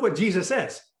 And look what Jesus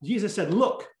says. Jesus said,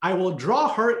 look, I will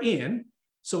draw her in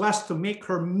so as to make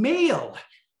her male,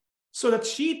 so that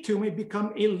she too may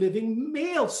become a living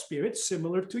male spirit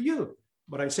similar to you.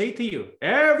 But I say to you,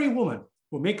 every woman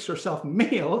who makes herself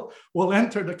male will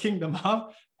enter the kingdom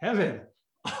of heaven.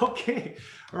 Okay,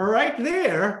 right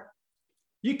there,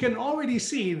 you can already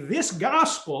see this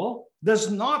gospel does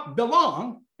not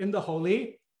belong in the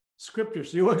Holy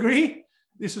Scriptures. Do you agree?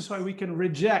 This is why we can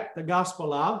reject the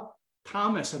Gospel of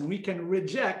Thomas, and we can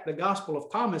reject the Gospel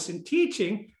of Thomas in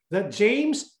teaching that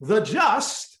James the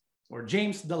Just, or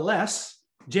James the Less,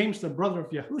 James the brother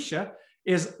of Yahusha,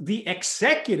 is the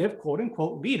executive, quote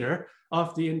unquote, leader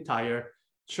of the entire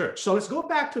church. So let's go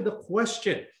back to the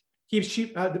question.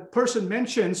 The person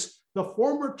mentions the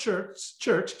former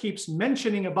church keeps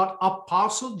mentioning about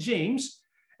Apostle James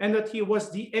and that he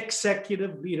was the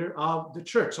executive leader of the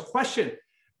church. So question,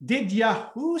 did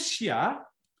Yahusha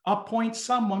appoint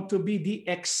someone to be the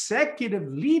executive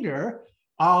leader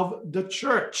of the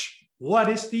church? What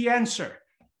is the answer?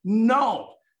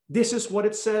 No. This is what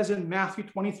it says in Matthew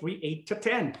 23,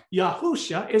 8-10.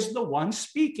 Yahusha is the one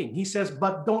speaking. He says,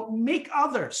 but don't make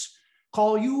others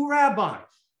call you rabbi,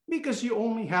 because you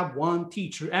only have one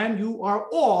teacher and you are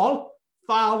all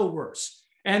followers.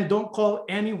 And don't call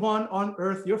anyone on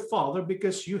earth your father,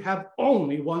 because you have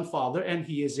only one Father and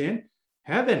he is in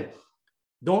heaven.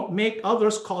 Don't make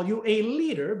others call you a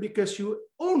leader, because you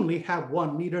only have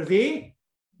one leader, the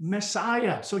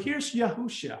Messiah. So here's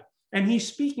Yahusha, and he's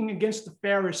speaking against the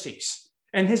Pharisees,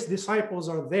 and his disciples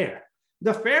are there.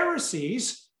 The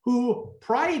Pharisees, who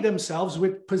pride themselves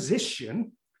with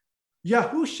position,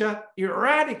 Yahusha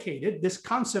eradicated this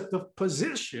concept of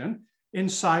position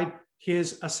inside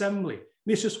his assembly.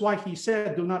 This is why he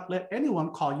said, do not let anyone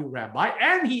call you rabbi.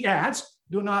 And he adds,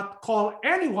 do not call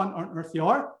anyone on earth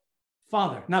your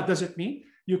father. Now, does it mean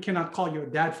you cannot call your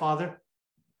dad father?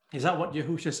 Is that what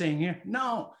Yahusha is saying here?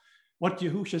 No. What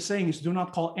Yahusha is saying is, do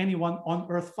not call anyone on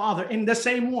earth father, in the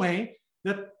same way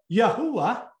that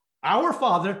Yahuwah, our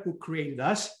Father who created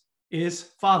us,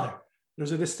 is Father.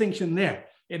 There's a distinction there.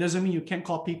 It doesn't mean you can't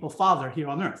call people Father here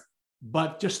on earth,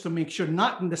 but just to make sure,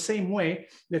 not in the same way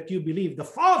that you believe the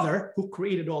Father who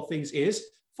created all things is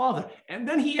Father. And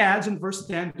then he adds in verse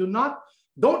 10,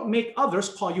 don't make others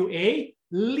call you a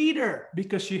leader,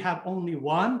 because you have only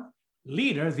one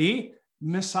leader, the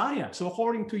Messiah. So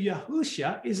according to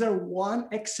Yahusha, is there one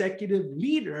executive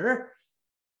leader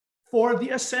for the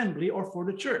assembly or for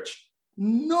the church?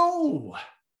 No.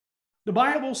 The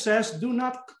Bible says, do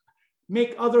not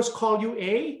make others call you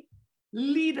a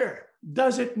leader.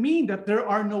 Does it mean that there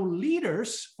are no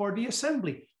leaders for the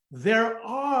assembly? There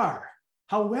are.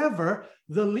 However,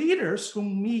 the leaders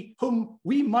whom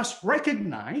we must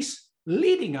recognize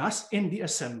leading us in the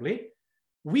assembly,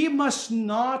 we must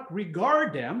not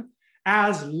regard them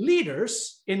as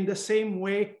leaders in the same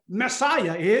way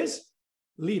Messiah is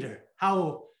leader.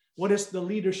 What is the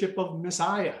leadership of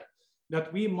Messiah?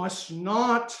 That we must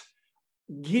not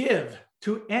give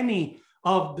to any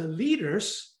of the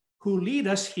leaders who lead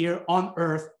us here on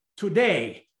earth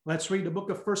today. Let's read the book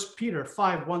of 1 Peter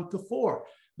 5, 1-4.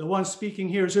 The one speaking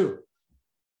here is who?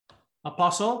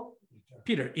 Apostle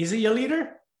Peter. Is he a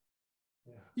leader?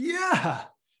 Yeah,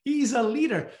 he's a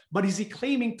leader. But is he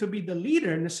claiming to be the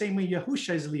leader in the same way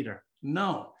Yahusha is leader?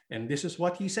 No. And this is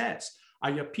what he says.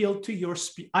 I appeal to your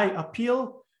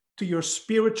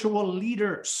spiritual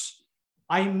leaders.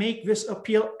 I make this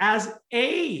appeal as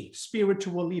a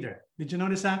spiritual leader. Did you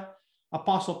notice that?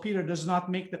 Apostle Peter does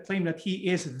not make the claim that he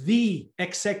is the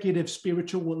executive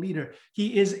spiritual leader.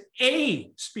 He is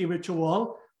a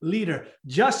spiritual leader,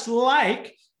 just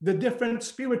like the different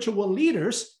spiritual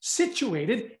leaders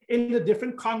situated in the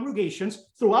different congregations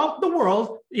throughout the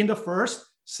world in the first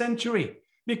century.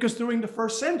 Because during the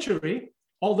first century,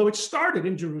 although it started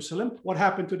in Jerusalem, what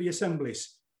happened to the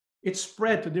assemblies? It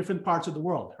spread to different parts of the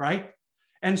world, right?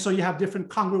 And so you have different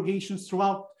congregations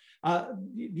throughout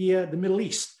the Middle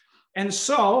East. And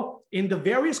so in the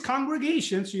various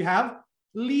congregations, you have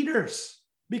leaders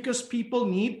because people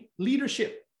need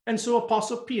leadership. And so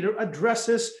Apostle Peter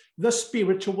addresses the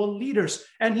spiritual leaders.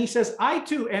 And he says, I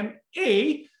too am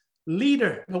a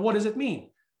leader. Now, what does it mean?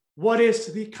 What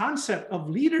is the concept of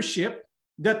leadership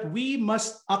that we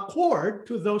must accord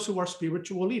to those who are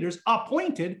spiritual leaders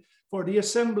appointed for the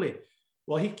assembly?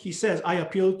 Well, he says, I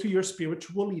appeal to your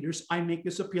spiritual leaders. I make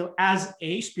this appeal as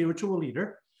a spiritual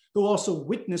leader who also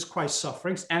witness Christ's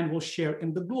sufferings and will share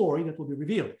in the glory that will be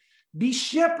revealed. Be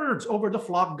shepherds over the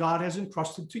flock God has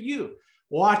entrusted to you.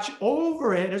 Watch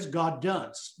over it as God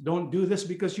does. Don't do this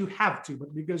because you have to,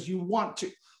 but because you want to.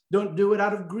 Don't do it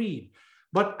out of greed,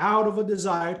 but out of a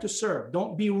desire to serve.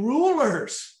 Don't be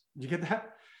rulers. Did you get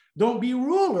that? Don't be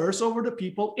rulers over the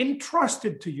people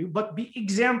entrusted to you, but be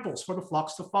examples for the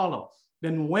flocks to follow.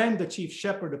 Then when the chief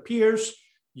shepherd appears,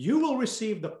 you will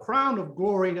receive the crown of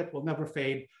glory that will never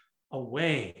fade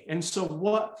away. And so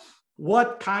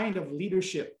what kind of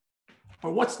leadership,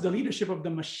 or what's the leadership of the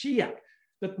Mashiach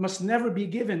that must never be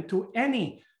given to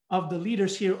any of the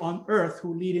leaders here on earth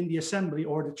who lead in the assembly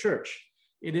or the church?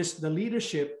 It is the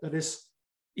leadership that is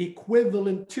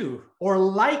equivalent to or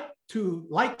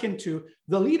likened to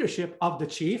the leadership of the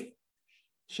chief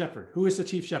shepherd. Who is the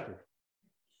chief shepherd?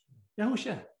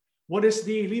 Yahushua. What is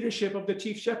the leadership of the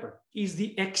chief shepherd? He's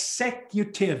the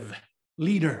executive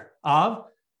leader of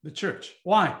the church.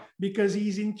 Why? Because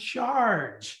he's in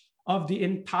charge of the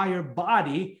entire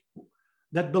body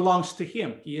that belongs to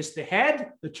him. He is the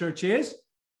head, the church is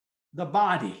the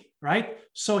body, right?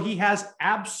 So he has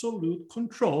absolute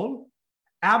control,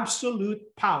 absolute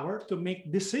power to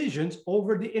make decisions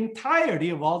over the entirety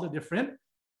of all the different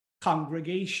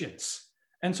congregations.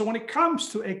 And so when it comes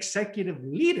to executive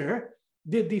leader,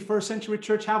 did the first century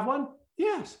church have one?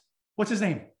 Yes. What's his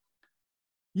name?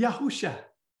 Yahusha.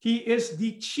 He is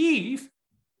the chief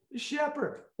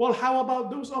shepherd. Well, how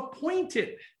about those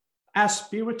appointed as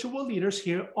spiritual leaders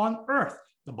here on earth?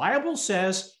 The Bible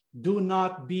says, do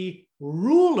not be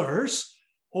rulers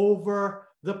over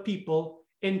the people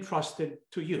entrusted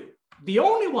to you. The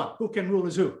only one who can rule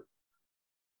is who?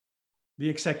 The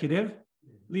executive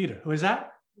leader. Who is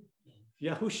that?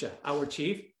 Yahusha, our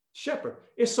chief shepherd.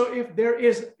 So if there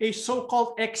is a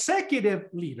so-called executive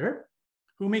leader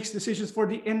who makes decisions for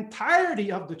the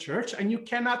entirety of the church, and you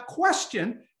cannot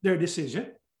question their decision,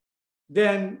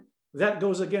 then that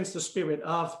goes against the spirit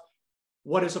of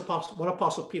what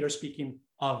Apostle Peter is speaking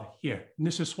of here. And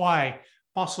this is why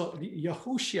Apostle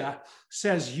Yahushua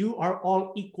says, you are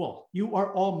all equal. You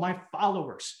are all my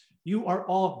followers. You are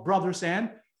all brothers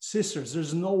and sisters.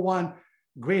 There's no one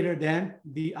greater than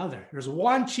the other. There's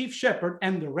one chief shepherd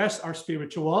and the rest are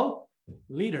spiritual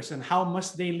leaders. And how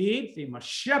must they lead? They must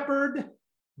shepherd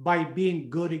by being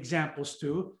good examples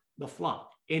to the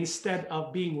flock instead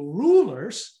of being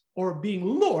rulers or being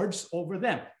lords over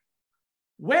them.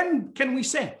 When can we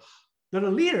say that a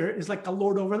leader is like a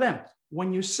lord over them?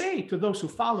 When you say to those who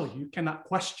follow you, you cannot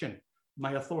question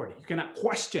my authority. You cannot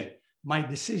question my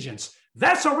decisions.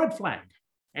 That's a red flag.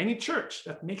 Any church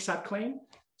that makes that claim,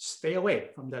 stay away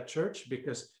from that church,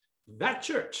 because that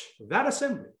church, that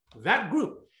assembly, that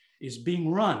group is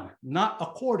being run not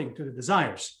according to the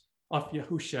desires of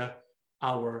Yahusha,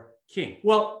 our King.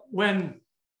 Well, when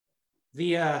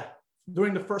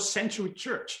during the first century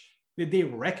church, did they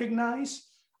recognize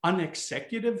an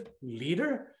executive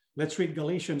leader? Let's read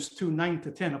Galatians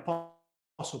 2:9-10.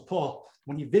 Apostle Paul,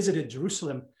 when he visited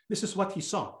Jerusalem, this is what he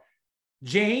saw.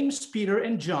 James, Peter,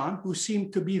 and John, who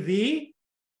seemed to be the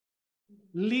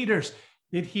leaders.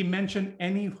 Did he mention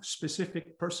any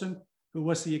specific person who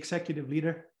was the executive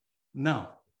leader? No,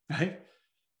 right?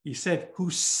 He said,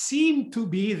 who seemed to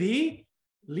be the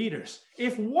leaders.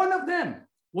 If one of them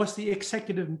was the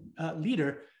executive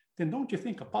leader, then don't you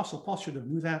think Apostle Paul should have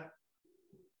knew that,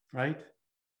 right?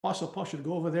 Apostle Paul should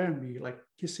go over there and be like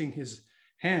kissing his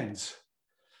hands.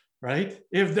 right?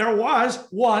 If there was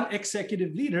one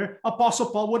executive leader,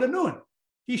 Apostle Paul would have known.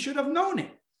 He should have known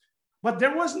it. But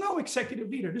there was no executive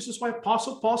leader. This is why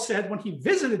Apostle Paul said when he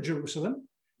visited Jerusalem,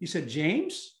 he said,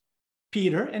 James,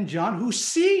 Peter, and John, who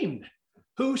seemed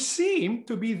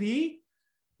to be the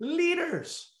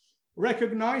leaders,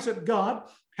 recognize that God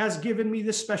has given me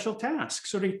this special task.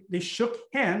 So they shook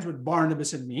hands with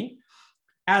Barnabas and me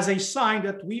as a sign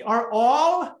that we are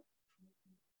all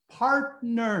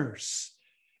partners.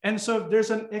 And so if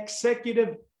there's an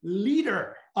executive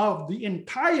leader of the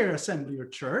entire assembly or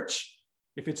church,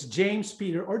 if it's James,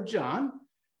 Peter, or John,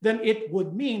 then it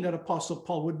would mean that Apostle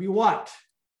Paul would be what?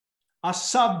 A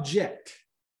subject,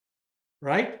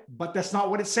 right? But that's not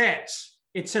what it says.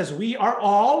 It says we are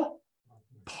all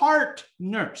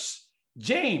partners.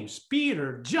 James,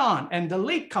 Peter, John, and the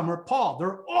latecomer Paul,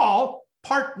 they're all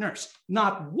partners.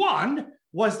 Not one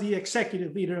was the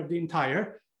executive leader of the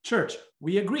entire church.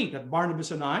 We agreed that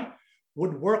Barnabas and I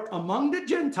would work among the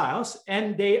Gentiles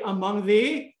and they among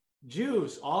the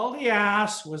Jews. All they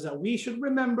asked was that we should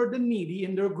remember the needy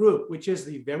in their group, which is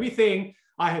the very thing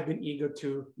I have been eager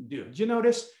to do. Did you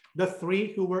notice the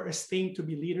three who were esteemed to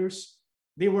be leaders?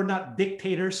 They were not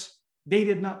dictators. They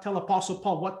did not tell Apostle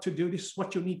Paul what to do. This is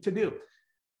what you need to do,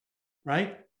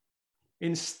 right?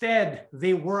 Instead,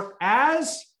 they work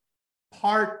as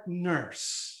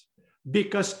partners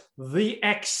because the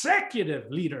executive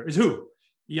leader is who?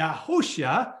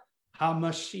 Yahushua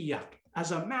HaMashiach.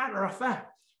 As a matter of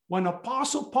fact, when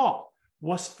Apostle Paul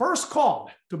was first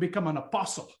called to become an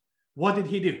apostle, what did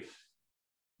he do?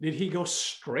 Did he go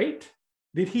straight?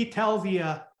 Did he tell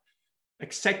the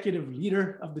executive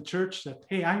leader of the church that,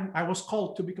 hey, I was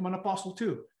called to become an apostle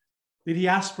too? Did he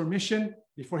ask permission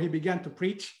before he began to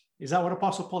preach? Is that what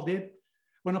Apostle Paul did?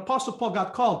 When Apostle Paul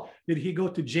got called, did he go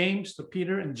to James, to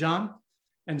Peter, and John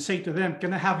and say to them,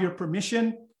 can I have your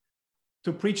permission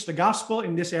to preach the gospel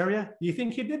in this area? Do you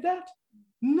think he did that?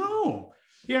 No.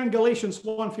 Here in Galatians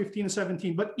 1:15 and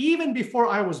 17, but even before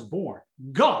I was born,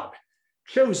 God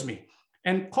chose me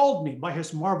and called me by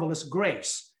his marvelous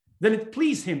grace. Then it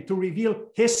pleased him to reveal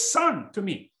his son to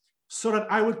me so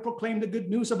that I would proclaim the good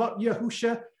news about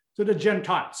Yahushua to the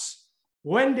Gentiles.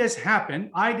 When this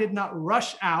happened, I did not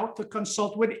rush out to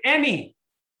consult with any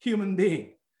human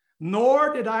being,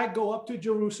 nor did I go up to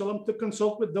Jerusalem to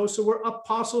consult with those who were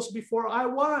apostles before I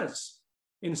was.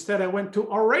 Instead, I went to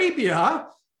Arabia,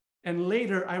 and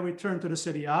later I returned to the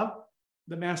city of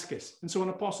Damascus. And so when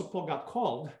Apostle Paul got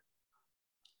called,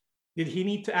 did he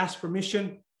need to ask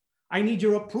permission? I need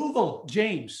your approval,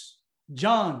 James,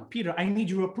 John, Peter. I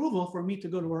need your approval for me to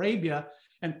go to Arabia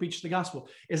and preach the gospel.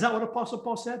 Is that what Apostle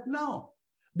Paul said? No,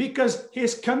 because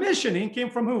his commissioning came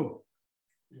from who?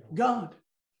 God.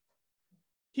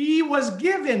 He was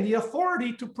given the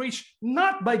authority to preach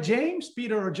not by James,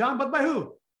 Peter, or John, but by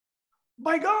who?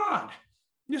 By God.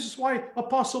 This is why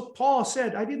Apostle Paul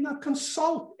said, I did not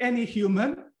consult any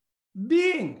human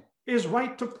being. His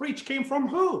right to preach came from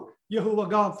who? Yahuwah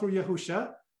God through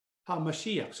Yahushua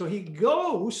HaMashiach. So he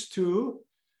goes to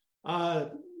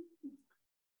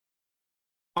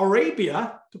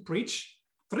Arabia to preach.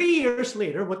 3 years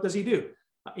later, what does he do?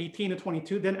 18 to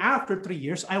 22. Then after 3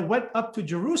 years, I went up to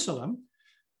Jerusalem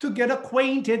to get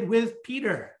acquainted with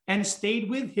Peter and stayed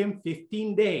with him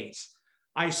 15 days.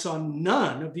 I saw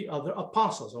none of the other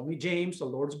apostles, only James, the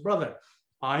Lord's brother.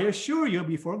 I assure you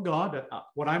before God that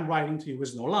what I'm writing to you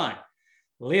is no lie.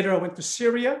 Later, I went to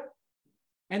Syria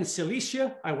and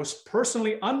Cilicia. I was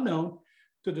personally unknown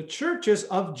to the churches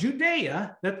of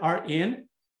Judea that are in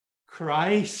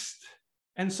Christ.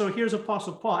 And so here's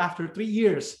Apostle Paul after 3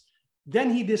 years.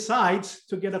 Then he decides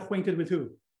to get acquainted with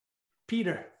who?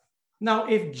 Peter. Now,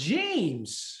 if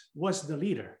James was the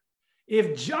leader,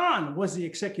 if John was the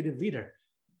executive leader,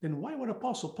 then why would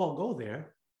Apostle Paul go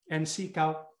there and seek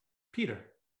out Peter,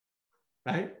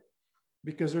 right?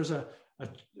 Because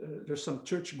there's some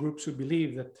church groups who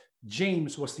believe that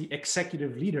James was the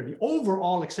executive leader, the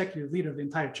overall executive leader of the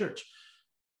entire church.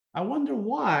 I wonder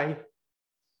why,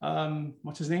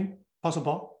 what's his name? Apostle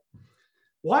Paul.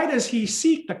 Why does he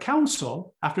seek the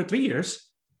counsel after 3 years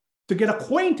to get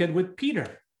acquainted with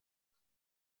Peter,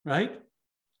 right?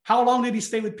 How long did he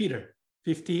stay with Peter?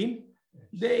 15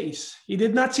 days. He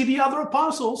did not see the other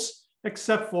apostles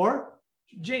except for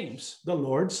James, the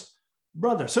Lord's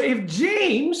brother. So if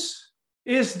James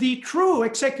is the true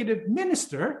executive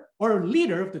minister or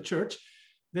leader of the church,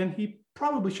 then he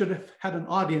probably should have had an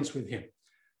audience with him.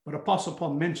 But Apostle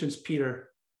Paul mentions Peter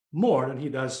more than he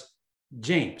does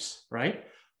James, right?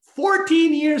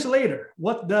 14 years later,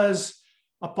 what does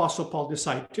Apostle Paul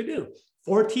decide to do?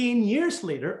 14 years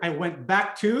later, I went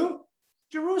back to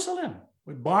Jerusalem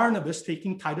with Barnabas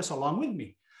taking Titus along with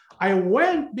me. I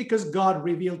went because God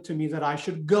revealed to me that I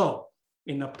should go.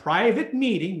 In a private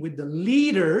meeting with the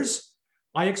leaders,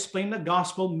 I explained the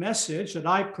gospel message that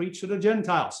I preach to the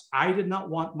Gentiles. I did not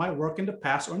want my work in the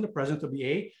past or in the present to be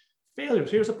a failure.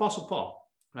 So here's Apostle Paul,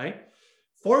 right?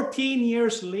 14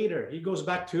 years later, he goes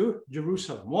back to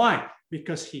Jerusalem. Why?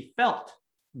 Because he felt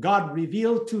God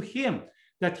revealed to him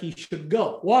that he should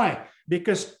go. Why?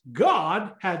 Because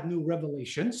God had new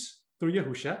revelations through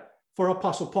Yahusha for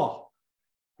Apostle Paul,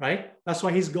 right? That's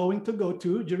why he's going to go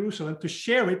to Jerusalem to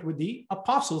share it with the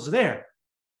apostles there.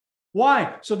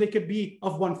 Why? So they could be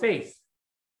of one faith,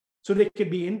 so they could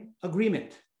be in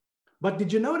agreement. But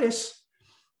did you notice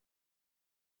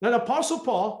that Apostle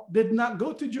Paul did not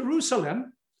go to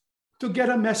Jerusalem to get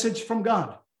a message from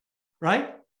God,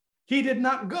 right? He did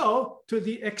not go to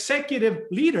the executive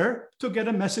leader to get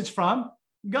a message from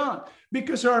God.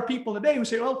 Because there are people today who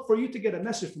say, well, for you to get a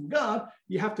message from God,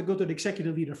 you have to go to the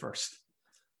executive leader first.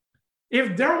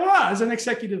 If there was an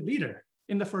executive leader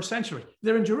in the first century,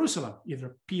 they're in Jerusalem,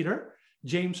 either Peter,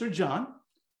 James, or John,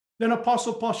 then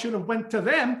Apostle Paul should have went to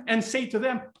them and say to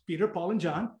them, Peter, Paul, and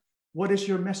John, what is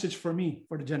your message for me,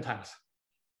 for the Gentiles?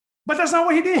 But that's not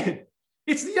what he did.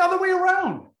 It's the other way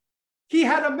around. He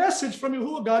had a message from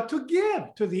Yahuwah God to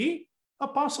give to the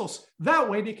apostles. That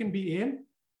way they can be in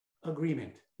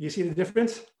agreement. You see the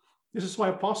difference? This is why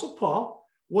Apostle Paul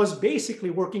was basically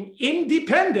working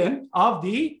independent of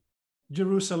the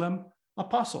Jerusalem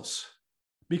apostles,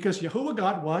 because Yahuwah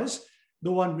God was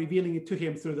the one revealing it to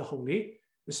him through the Holy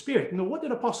Spirit. Now, what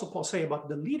did Apostle Paul say about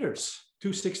the leaders?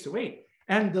 2:6-8.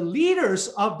 And the leaders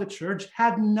of the church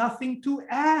had nothing to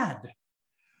add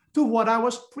to what I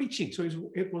was preaching. So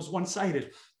it was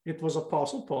one-sided. It was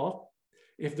Apostle Paul.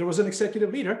 If there was an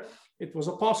executive leader, it was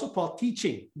Apostle Paul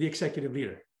teaching the executive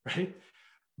leader, right?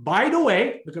 By the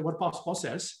way, look at what Apostle Paul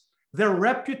says. Their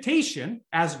reputation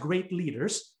as great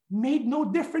leaders made no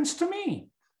difference to me,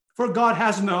 for God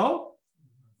has no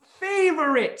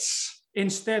favorites.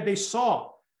 Instead, they saw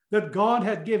that God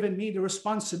had given me the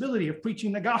responsibility of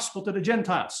preaching the gospel to the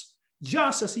Gentiles,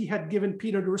 just as he had given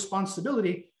Peter the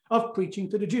responsibility of preaching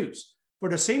to the Jews. For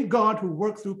the same God who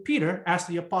worked through Peter as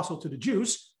the apostle to the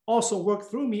Jews also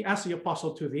worked through me as the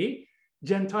apostle to the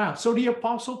Gentiles. So the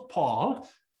apostle Paul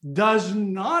does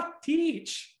not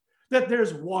teach that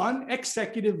there's one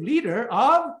executive leader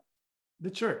of the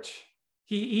church.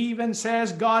 He even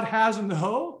says God has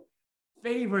no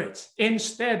favorites.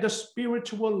 Instead, the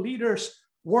spiritual leaders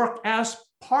work as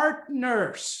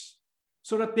partners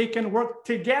so that they can work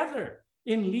together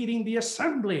in leading the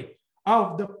assembly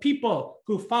of the people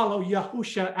who follow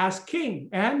Yahusha as King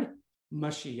and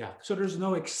Mashiach. So there's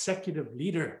no executive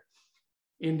leader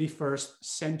in the first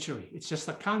century. It's just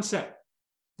a concept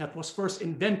that was first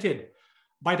invented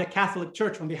by the Catholic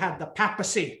Church when they had the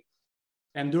papacy.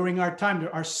 And during our time,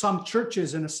 there are some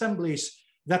churches and assemblies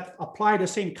that apply the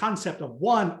same concept of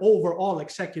one overall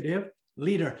executive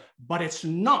leader, but it's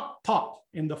not taught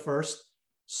in the first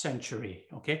century.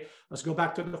 Okay, let's go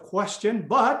back to the question.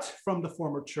 But from the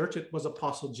former church, it was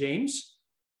Apostle James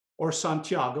or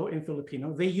Santiago in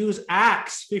Filipino. They use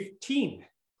Acts 15,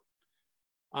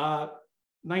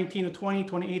 19 to 20,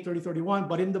 28, 30, 31.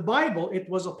 But in the Bible, it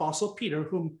was Apostle Peter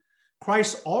whom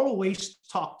Christ always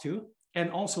talked to. And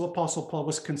also Apostle Paul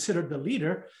was considered the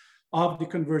leader of the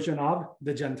conversion of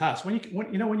the Gentiles. When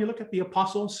you look at the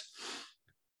apostles,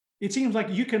 it seems like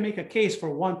you can make a case for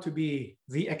one to be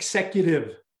the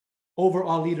executive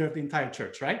overall leader of the entire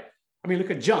church, right? I mean,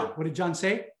 look at John. What did John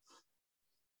say?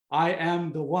 I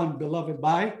am the one beloved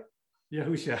by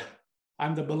Yahusha.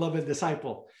 I'm the beloved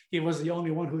disciple. He was the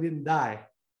only one who didn't die,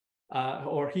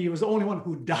 or he was the only one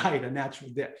who died a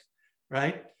natural death,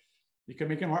 right? You can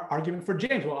make an argument for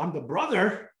James. Well, I'm the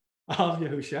brother of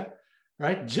Yahusha,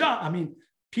 right?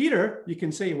 Peter, you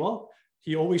can say, well,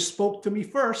 he always spoke to me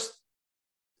first,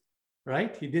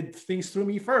 right? He did things through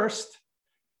me first.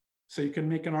 So you can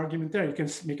make an argument there. You can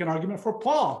make an argument for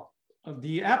Paul.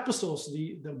 The epistles,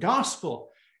 the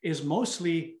gospel is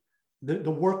mostly the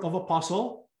work of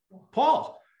Apostle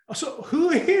Paul. So who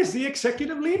is the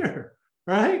executive leader,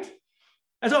 right?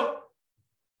 And so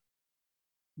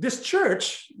this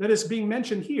church that is being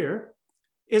mentioned here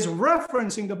is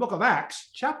referencing the book of Acts,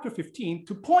 chapter 15,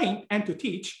 to point and to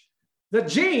teach that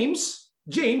James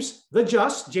the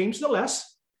just, James the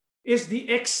less, is the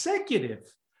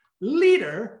executive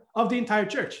leader of the entire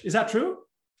church. Is that true?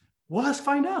 Well, let's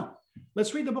find out.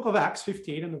 Let's read the book of Acts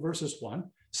 15 and the verses 1.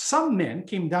 Some men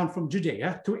came down from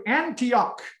Judea to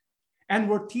Antioch and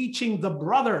were teaching the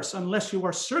brothers, unless you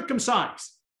are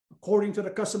circumcised, according to the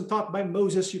custom taught by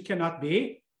Moses, you cannot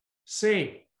be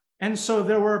saved. And so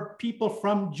there were people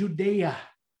from Judea.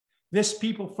 This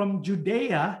people from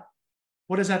Judea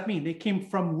What does that mean? They came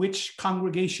from which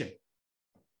congregation?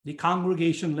 The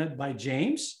congregation led by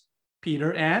James,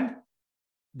 Peter, and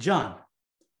John.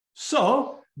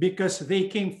 So, because they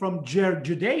came from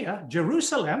Judea,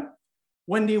 Jerusalem,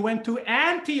 when they went to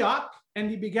Antioch and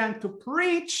they began to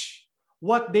preach,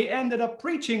 what they ended up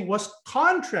preaching was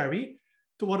contrary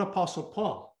to what Apostle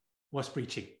Paul was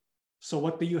preaching. So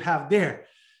what do you have there?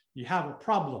 You have a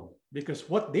problem, because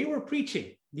what they were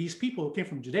preaching, these people who came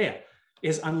from Judea,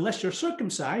 is unless you're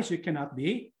circumcised, you cannot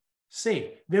be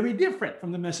saved. Very different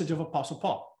from the message of Apostle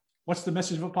Paul. What's the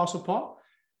message of Apostle Paul?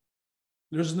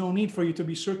 There's no need for you to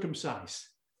be circumcised,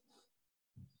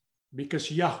 because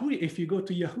if you go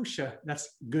to Yahusha, that's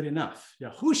good enough.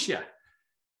 Yahusha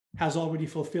has already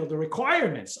fulfilled the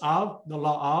requirements of the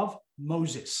law of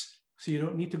Moses. So you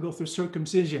don't need to go through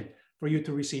circumcision for you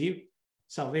to receive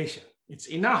salvation. It's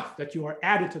enough that you are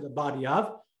added to the body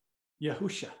of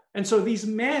Yahusha. And so these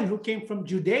men who came from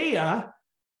Judea,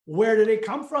 where did they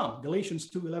come from? Galatians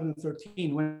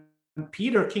 2:11-13, when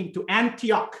Peter came to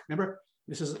Antioch. Remember,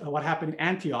 this is what happened in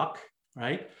Antioch,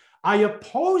 right? I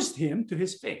opposed him to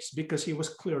his face because he was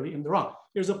clearly in the wrong.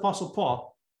 Here's Apostle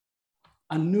Paul,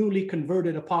 a newly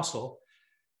converted apostle,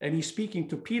 and he's speaking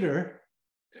to Peter.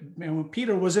 And when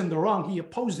Peter was in the wrong, he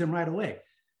opposed him right away.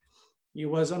 He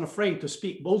was unafraid to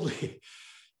speak boldly.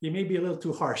 He may be a little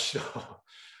too harsh, though.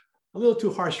 A little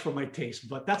too harsh for my taste,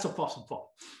 but that's Apostle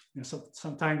Paul. So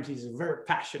sometimes he's very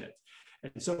passionate.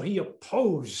 And so he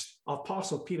opposed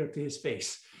Apostle Peter to his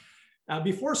face.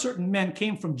 Before certain men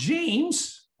came from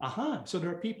James, so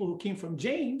there are people who came from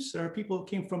James. There are people who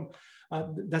came from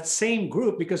that same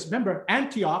group, because remember,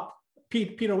 Antioch,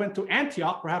 Peter went to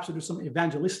Antioch, perhaps to do some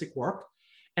evangelistic work.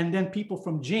 And then people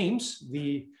from James,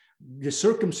 the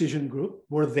circumcision group,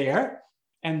 were there,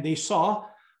 and they saw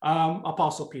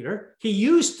Apostle Peter. He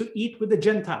used to eat with the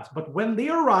Gentiles, but when they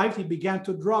arrived, he began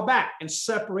to draw back and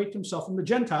separate himself from the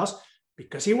Gentiles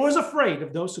because he was afraid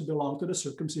of those who belonged to the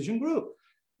circumcision group.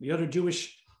 The other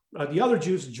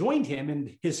Jews joined him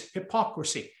in his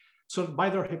hypocrisy. So by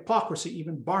their hypocrisy,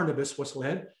 even Barnabas was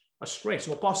led astray.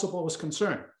 So Apostle Paul was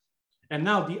concerned. And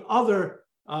now the other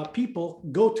people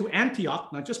go to Antioch,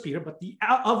 not just Peter, but the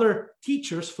other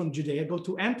teachers from Judea go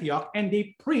to Antioch, and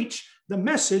they preach the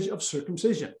message of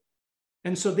circumcision.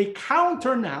 And so they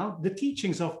counter now the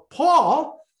teachings of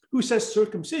Paul, who says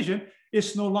circumcision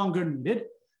is no longer needed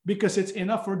because it's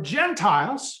enough for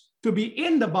Gentiles to be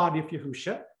in the body of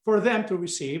Yahusha for them to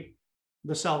receive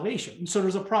the salvation. And so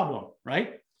there's a problem,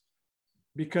 right?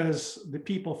 Because the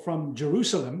people from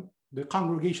Jerusalem, the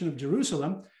congregation of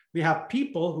Jerusalem, they have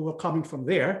people who are coming from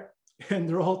there, and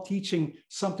they're all teaching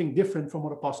something different from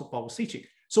what Apostle Paul was teaching.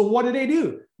 So what did they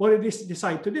do? What did they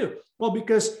decide to do? Well,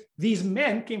 because these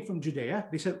men came from Judea,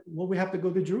 they said, well, we have to go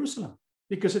to Jerusalem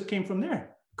because it came from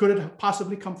there. Could it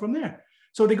possibly come from there?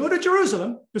 So they go to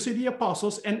Jerusalem to see the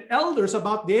apostles and elders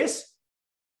about this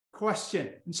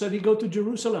question. And so they go to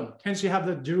Jerusalem. Hence you have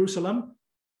the Jerusalem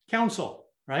Council,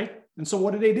 right? And so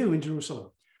what did they do in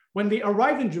Jerusalem? When they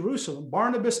arrived in Jerusalem,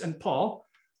 Barnabas and Paul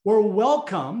were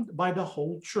welcomed by the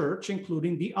whole church,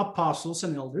 including the apostles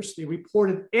and elders. They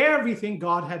reported everything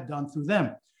God had done through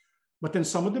them. But then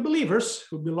some of the believers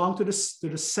who belonged to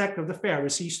the sect of the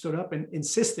Pharisees stood up and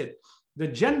insisted the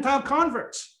Gentile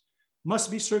converts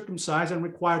must be circumcised and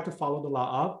required to follow the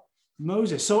law of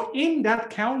Moses. So in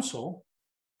that council,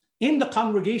 in the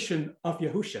congregation of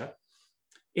Yahusha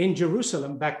in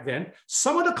Jerusalem back then,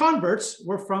 some of the converts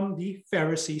were from the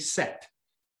Pharisee sect,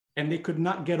 and they could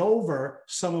not get over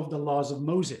some of the laws of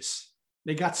Moses.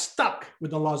 They got stuck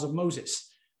with the laws of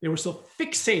Moses. They were so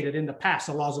fixated in the past,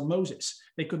 the laws of Moses.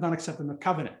 They could not accept the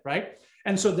covenant, right?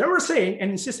 And so they were saying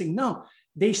and insisting, no,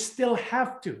 they still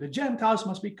have to. The Gentiles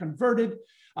must be converted.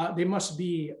 They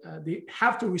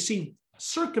have to receive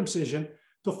circumcision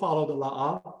to follow the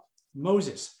law of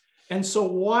Moses. And so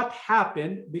what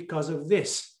happened because of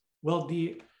this? Well,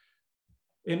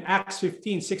 in Acts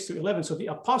 15, 6-11, so the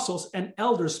apostles and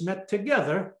elders met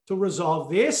together to resolve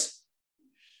this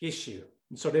issue.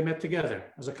 And so they met together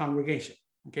as a congregation,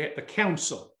 okay, at the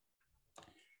council.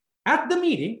 At the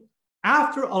meeting,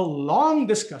 after a long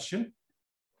discussion,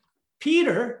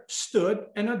 Peter stood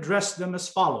and addressed them as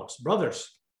follows. Brothers,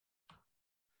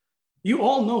 you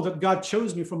all know that God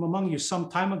chose me from among you some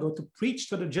time ago to preach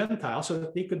to the Gentiles so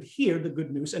that they could hear the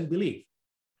good news and believe.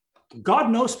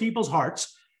 God knows people's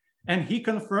hearts, and he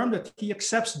confirmed that he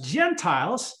accepts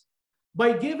Gentiles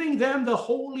by giving them the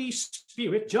Holy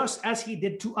Spirit just as he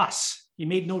did to us. He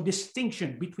made no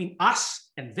distinction between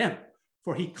us and them,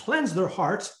 for he cleansed their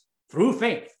hearts through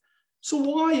faith. So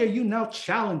why are you now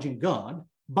challenging God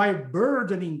by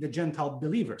burdening the Gentile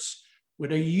believers?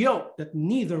 with a yoke that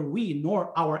neither we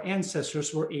nor our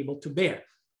ancestors were able to bear.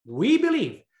 We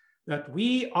believe that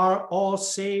we are all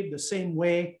saved the same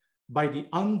way by the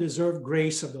undeserved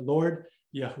grace of the Lord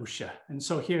Yahushua. And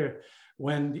so here,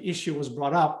 when the issue was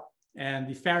brought up, and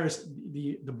the Pharisees,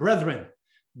 the brethren,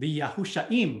 the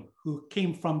Yahushaim, who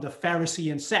came from the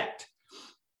Pharisee sect,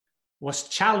 was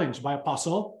challenged by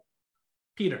Apostle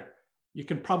Peter. You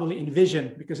can probably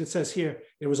envision, because it says here,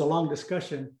 there was a long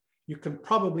discussion, you can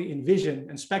probably envision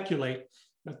and speculate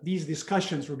that these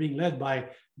discussions were being led by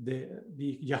the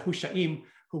Yahushaim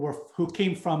who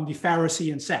came from the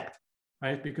Pharisee sect,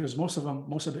 right? Because most of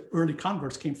the early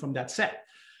converts came from that sect.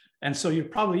 And so you're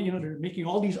probably, they're making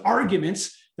all these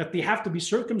arguments that they have to be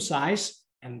circumcised.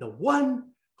 And the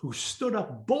one who stood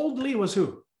up boldly was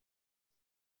who?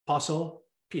 Apostle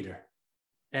Peter.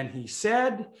 And he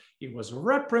said, he was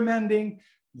reprimanding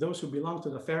those who belong to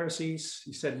the Pharisees.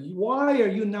 He said, why are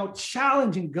you now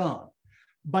challenging God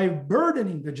by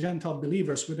burdening the Gentile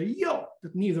believers with a yoke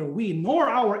that neither we nor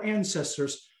our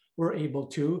ancestors were able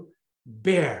to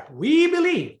bear? We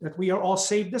believe that we are all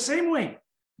saved the same way,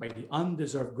 by the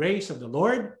undeserved grace of the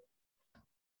Lord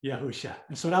Yahushua.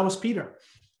 And so that was Peter.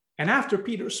 And after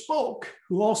Peter spoke,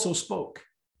 who also spoke?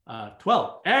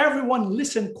 12. Everyone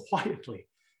listened quietly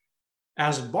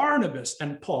as Barnabas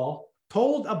and Paul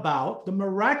told about the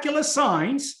miraculous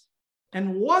signs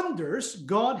and wonders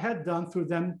God had done through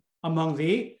them among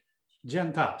the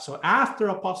Gentiles. So after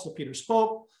Apostle Peter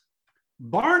spoke,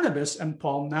 Barnabas and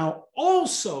Paul now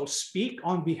also speak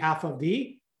on behalf of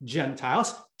the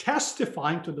Gentiles,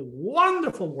 testifying to the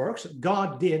wonderful works that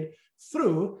God did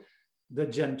through the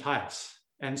Gentiles.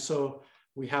 And so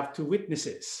we have two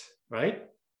witnesses, right?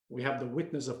 We have the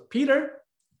witness of Peter,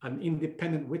 an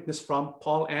independent witness from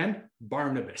Paul and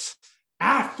Barnabas.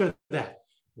 After that,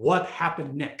 what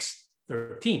happened next?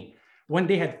 13. When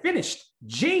they had finished,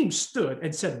 James stood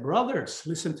and said, brothers,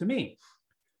 listen to me.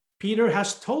 Peter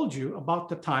has told you about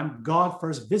the time God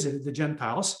first visited the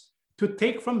Gentiles to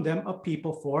take from them a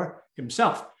people for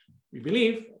himself. We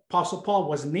believe Apostle Paul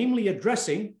was namely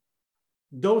addressing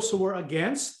those who were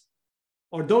against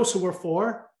or those who were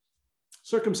for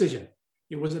circumcision.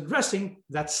 He was addressing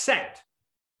that sect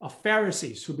of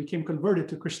Pharisees who became converted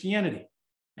to Christianity.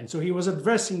 And so he was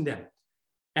addressing them.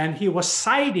 And he was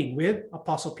siding with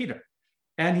Apostle Peter.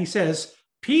 And he says,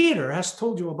 Peter has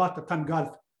told you about the time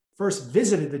God first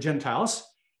visited the Gentiles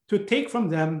to take from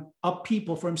them a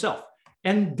people for himself.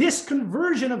 And this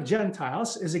conversion of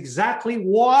Gentiles is exactly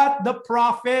what the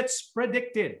prophets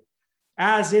predicted.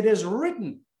 As it is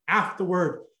written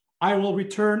afterward, I will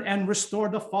return and restore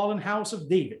the fallen house of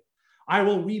David. I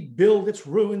will rebuild its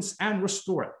ruins and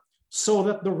restore it, so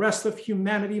that the rest of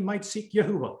humanity might seek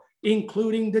Yahuwah,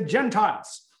 including the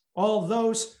Gentiles, all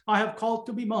those I have called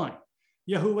to be mine.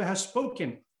 Yahuwah has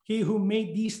spoken, he who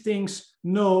made these things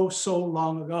know so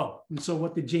long ago. And so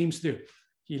what did James do?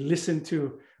 He listened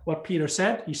to what Peter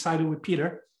said. He sided with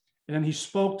Peter. And then he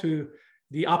spoke to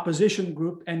the opposition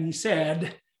group and he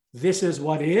said, this is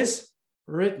what is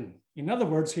written. In other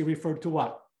words, he referred to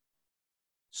what?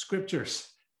 Scriptures,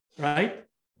 right?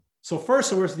 So first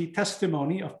there was the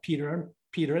testimony of Peter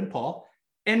and Paul.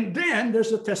 And then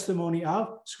there's the testimony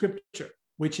of Scripture,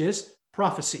 which is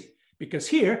prophecy. Because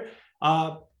here,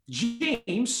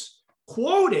 James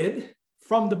quoted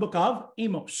from the book of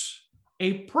Amos,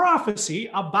 a prophecy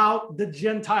about the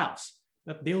Gentiles,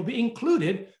 that they'll be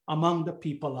included among the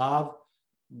people of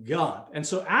God. And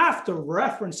so after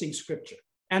referencing Scripture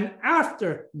and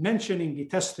after mentioning the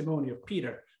testimony of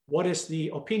Peter, what is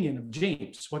the opinion of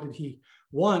James? What did he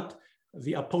want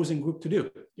the opposing group to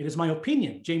do? It is my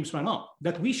opinion, James went on,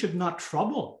 that we should not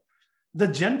trouble the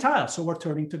Gentiles who are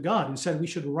turning to God. Instead, we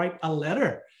should write a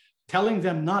letter telling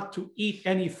them not to eat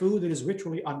any food that is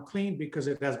ritually unclean because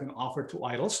it has been offered to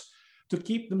idols, to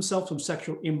keep themselves from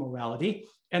sexual immorality,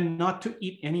 and not to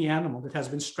eat any animal that has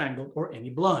been strangled or any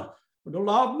blood. For the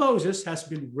law of Moses has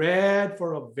been read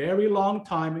for a very long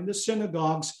time in the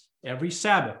synagogues every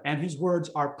Sabbath, and his words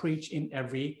are preached in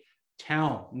every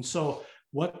town. And so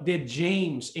what did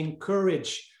James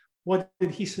encourage? What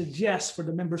did he suggest for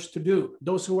the members to do?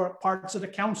 Those who are parts of the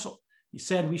council. He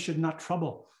said we should not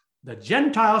trouble the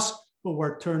Gentiles who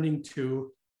were turning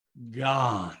to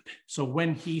God. So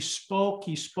when he spoke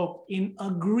in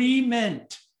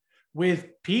agreement with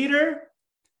Peter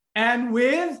and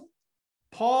with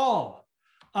Paul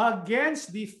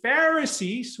against the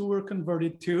Pharisees who were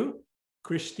converted to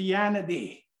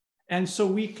Christianity. And so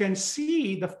we can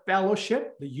see the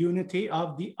fellowship, the unity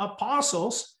of the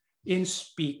apostles in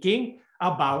speaking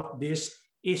about this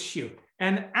issue.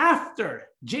 And after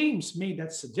James made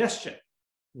that suggestion,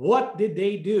 what did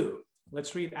they do?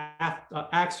 Let's read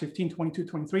Acts 15, 22,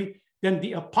 23. Then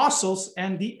the apostles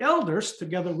and the elders,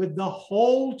 together with the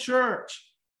whole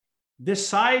church,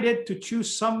 decided to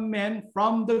choose some men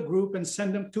from the group and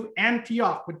send them to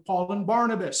Antioch with Paul and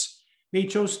Barnabas. They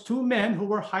chose 2 men who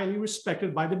were highly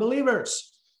respected by the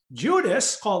believers,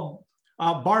 Judas, called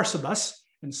Barsabas,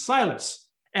 and Silas.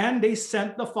 And they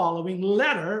sent the following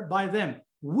letter by them.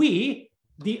 We,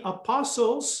 the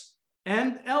apostles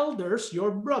and elders,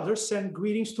 your brothers, send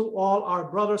greetings to all our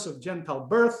brothers of Gentile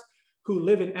birth who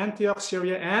live in Antioch,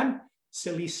 Syria, and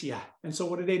Cilicia. And so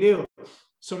what do they do?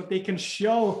 So that they can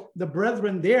show the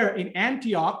brethren there in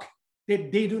Antioch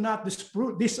that they do not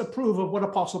disapprove of what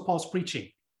Apostle Paul's preaching.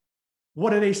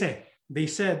 What did they say? They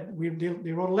said,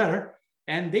 they wrote a letter,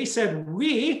 and they said,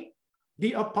 we,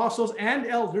 the apostles and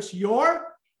elders, your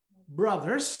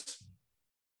brothers.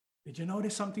 Did you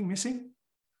notice something missing?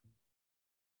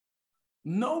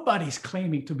 Nobody's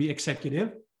claiming to be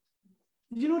executive.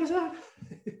 Did you notice that?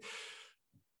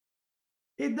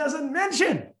 It doesn't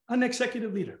mention an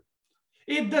executive leader.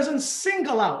 It doesn't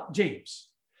single out James.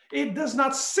 It does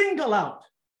not single out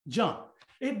John.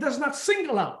 It does not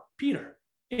single out Peter.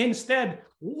 Instead,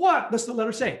 what does the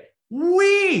letter say?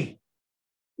 We,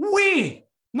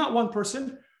 not one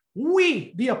person,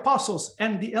 we, the apostles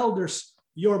and the elders,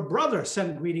 your brothers,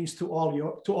 send greetings to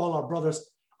all our brothers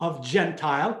of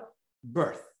Gentile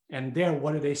birth. And there,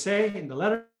 what do they say in the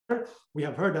letter? We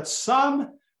have heard that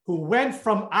some who went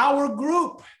from our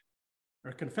group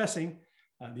are confessing.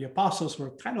 The apostles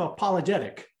were kind of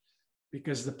apologetic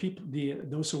because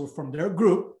those who were from their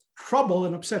group troubled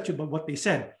and upset about what they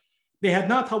said. They had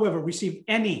not, however, received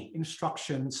any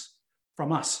instructions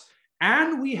from us.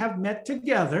 And we have met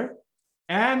together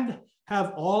and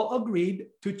have all agreed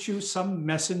to choose some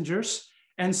messengers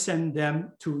and send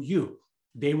them to you.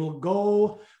 They will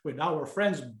go with our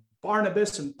friends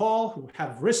Barnabas and Paul, who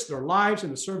have risked their lives in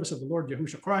the service of the Lord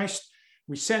Yahushua Christ.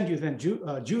 We send you then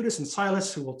Judas and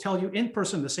Silas, who will tell you in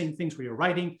person the same things we are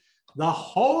writing. The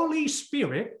Holy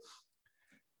Spirit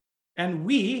and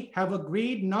we have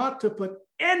agreed not to put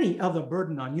any other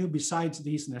burden on you besides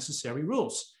these necessary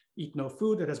rules. Eat no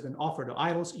food that has been offered to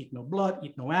idols, eat no blood,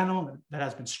 eat no animal that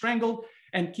has been strangled,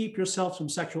 and keep yourselves from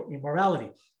sexual immorality.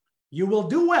 You will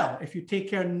do well if you take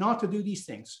care not to do these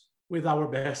things with our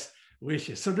best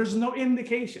wishes. So there's no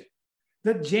indication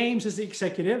that James is the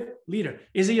executive leader.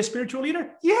 Is he a spiritual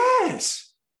leader?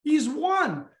 Yes, he's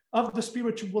one of the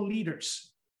spiritual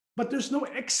leaders, but there's no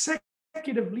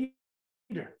executive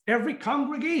leader. Every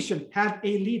congregation had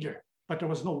a leader, but there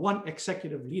was no one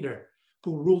executive leader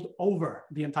who ruled over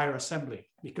the entire assembly,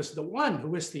 because the one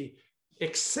who is the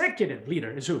executive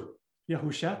leader is who?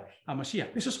 Yahushua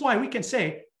HaMashiach. This is why we can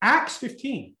say Acts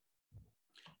 15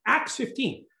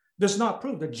 does not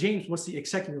prove that James was the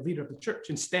executive leader of the church.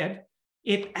 Instead,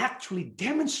 it actually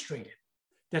demonstrated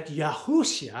that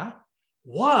Yahushua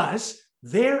was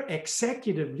their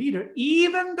executive leader,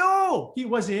 even though he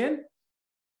was in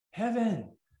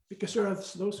heaven. Because there are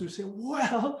those who say,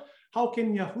 well, how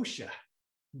can Yahushua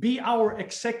be our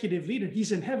executive leader?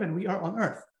 He's in heaven, we are on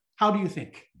earth. How do you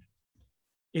think?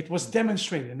 It was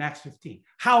demonstrated in Acts 15.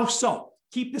 How so?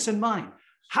 Keep this in mind.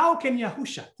 How can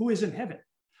Yahushua, who is in heaven,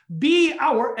 be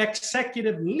our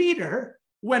executive leader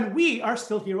when we are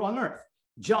still here on earth?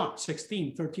 John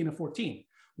 16, 13 and 14.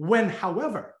 When,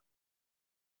 however,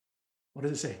 what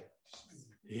does it say?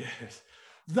 Yes.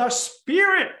 The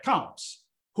Spirit comes,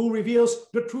 who reveals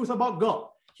the truth about God.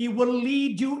 He will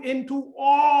lead you into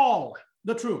all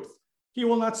the truth. He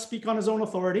will not speak on his own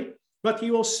authority, but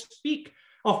he will speak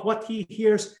of what he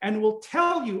hears and will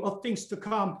tell you of things to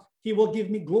come. He will give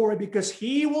me glory because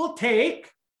he will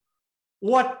take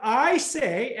what I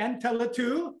say and tell it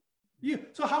to you.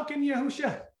 So how can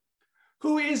Yahushua,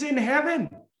 who is in heaven,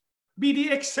 be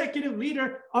the executive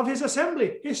leader of his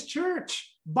assembly, his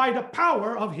church, by the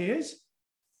power of his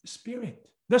Spirit?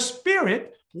 The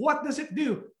Spirit, what does it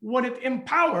do when it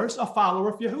empowers a follower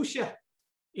of Yahushua?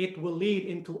 It will lead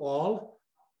into all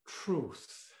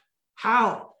truth.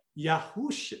 How?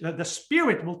 Yahushua, the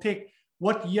Spirit will take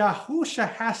what Yahushua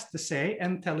has to say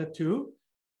and tell it to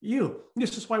you.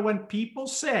 This is why when people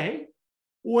say,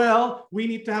 well, we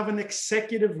need to have an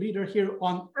executive leader here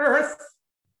on earth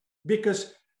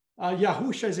because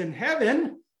Yahushua is in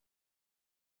heaven,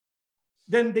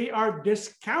 then they are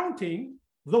discounting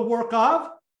the work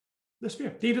of the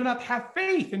Spirit. They do not have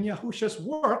faith in Yahushua's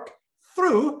work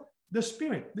through the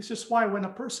Spirit. This is why when a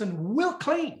person will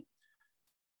claim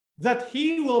that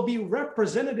he will be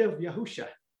representative of Yahushua,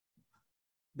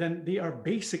 then they are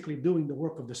basically doing the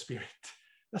work of the Spirit.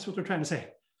 That's what they're trying to say.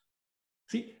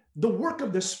 See, the work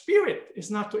of the Spirit is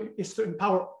to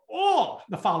empower all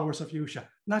the followers of Yahushua,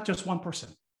 not just one person.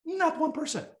 Not one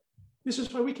person. This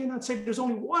is why we cannot say there's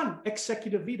only one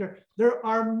executive leader. There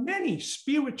are many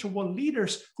spiritual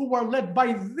leaders who are led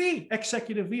by the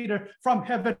executive leader from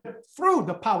heaven through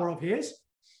the power of his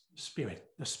Spirit.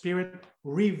 The Spirit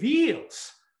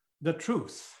reveals the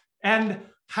truth. And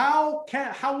how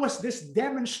was this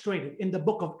demonstrated in the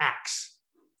book of Acts?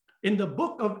 In the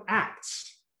book of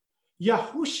Acts,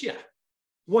 Yahushua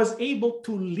was able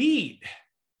to lead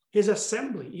his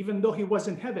assembly, even though he was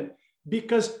in heaven,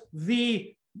 because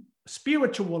the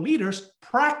spiritual leaders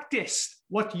practiced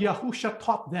what Yahushua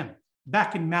taught them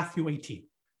back in Matthew 18.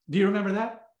 Do you remember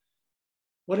that?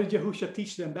 What did Yahushua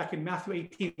teach them back in Matthew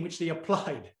 18, which they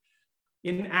applied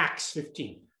in Acts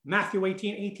 15? Matthew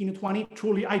 18, 18 to 20,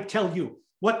 truly I tell you,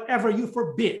 whatever you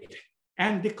forbid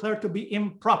and declare to be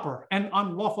improper and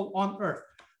unlawful on earth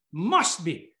must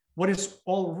be what is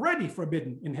already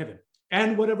forbidden in heaven.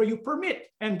 And whatever you permit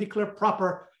and declare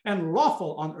proper and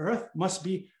lawful on earth must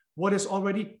be what is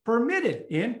already permitted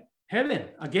in heaven.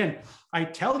 Again, I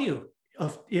tell you,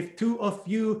 if two of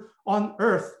you on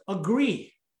earth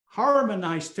agree,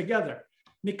 harmonize together,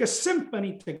 make a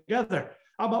symphony together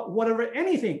about whatever,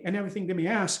 anything and everything they may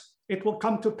ask, it will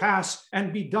come to pass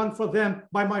and be done for them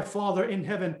by my Father in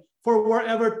heaven. For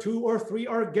wherever 2 or 3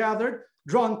 are gathered,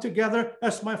 drawn together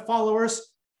as my followers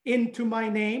into my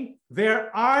name,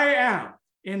 there I am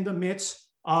in the midst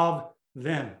of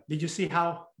them. Did you see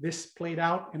how this played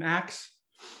out in Acts?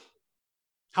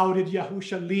 How did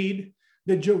Yahushua lead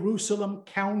the Jerusalem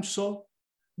council?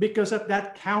 Because at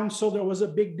that council, there was a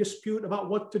big dispute about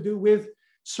what to do with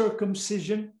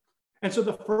circumcision. And so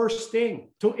the first thing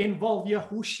to involve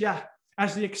Yahushua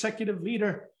as the executive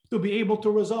leader to be able to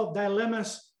resolve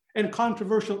dilemmas and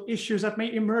controversial issues that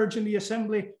may emerge in the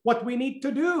assembly, what we need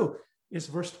to do is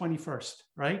verse 21st,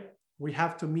 right? We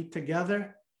have to meet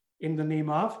together in the name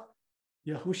of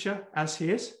Yahushua as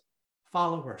his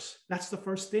followers. That's the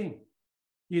first thing.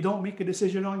 You don't make a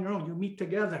decision on your own. You meet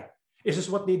together. Is this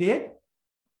what they did?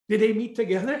 Did they meet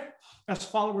together as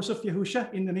followers of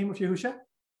Yahushua in the name of Yahushua?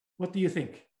 What do you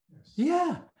think? Yes.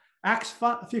 Yeah. Acts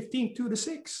 15, 2 to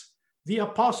 6. The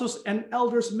apostles and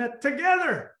elders met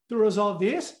together to resolve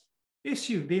this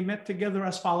issue. They met together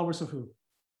as followers of who?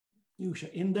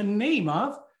 Yahushua, in the name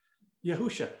of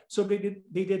Yahushua. So they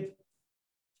did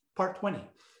part 20.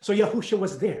 So Yahushua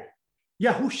was there.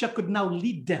 Yahushua could now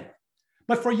lead them.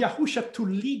 But for Yahushua to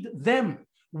lead them,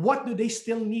 what do they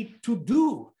still need to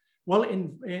do? Well,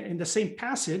 in the same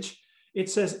passage, it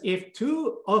says, if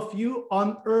 2 of you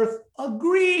on earth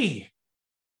agree,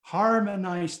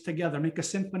 harmonize together, make a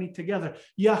symphony together.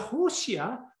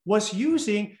 Yahushua was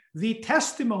using the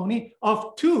testimony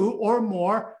of 2 or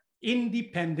more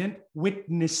independent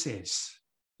witnesses.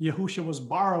 Yahushua was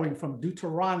borrowing from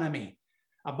Deuteronomy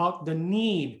about the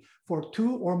need for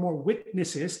 2 or more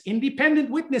witnesses, independent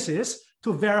witnesses,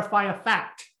 to verify a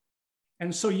fact.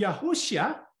 And so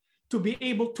Yahushua, to be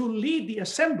able to lead the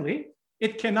assembly,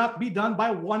 it cannot be done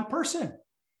by one person.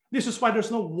 This is why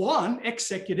there's no one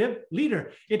executive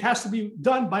leader. It has to be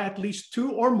done by at least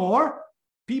 2 or more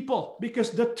people,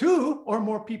 because the 2 or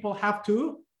more people have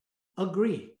to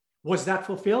agree. Was that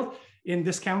fulfilled in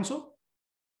this council?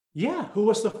 Yeah. Who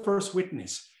was the first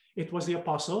witness? It was the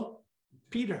apostle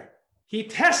Peter. He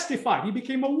testified. He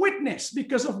became a witness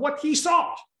because of what he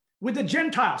saw with the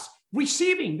Gentiles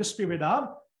receiving the Spirit of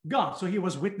God. So he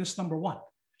was witness number 1.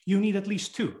 You need at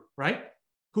least 2, right?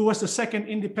 Who was the second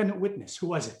independent witness? Who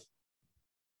was it?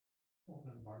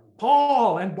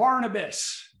 Paul and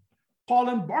Barnabas. Paul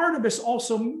and Barnabas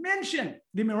also mentioned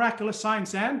the miraculous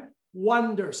signs and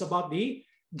wonders about the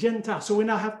Gentiles. So we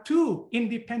now have 2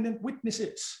 independent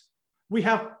witnesses. We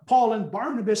have Paul and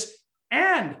Barnabas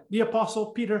and the apostle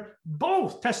Peter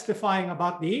both testifying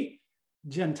about the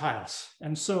Gentiles.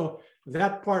 And so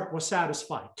that part was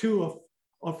satisfied. 2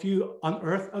 of you on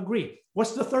earth agree.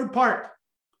 What's the third part?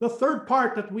 The third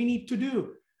part that we need to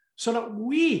do so that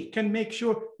we can make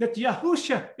sure that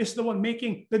Yahushua is the one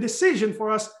making the decision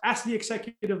for us as the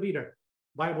executive leader.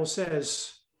 Bible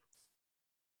says,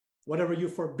 whatever you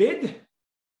forbid,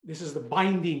 this is the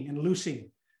binding and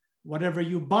loosing. Whatever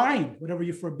you bind, whatever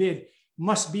you forbid,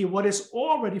 must be what is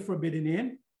already forbidden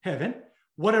in heaven.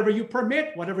 Whatever you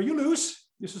permit, whatever you loose,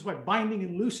 this is what binding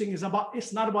and loosing is about.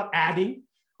 It's not about adding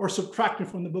or subtracting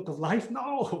from the book of life.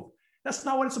 No, that's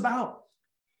not what it's about.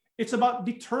 It's about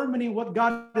determining what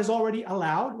God has already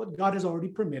allowed, what God has already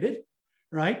permitted,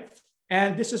 right?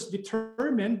 And this is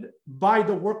determined by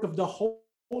the work of the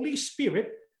Holy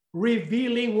Spirit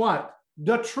revealing what?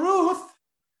 The truth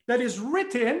that is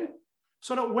written,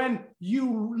 so that when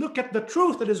you look at the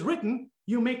truth that is written,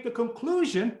 you make the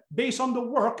conclusion based on the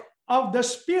work of the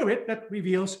Spirit that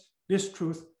reveals this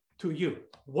truth to you.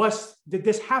 Did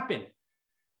this happen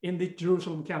in the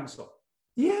Jerusalem Council?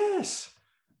 Yes.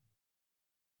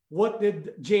 What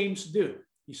did James do?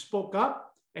 He spoke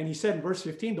up and he said in verse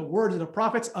 15, the words of the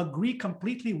prophets agree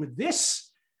completely with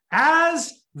this,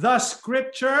 as the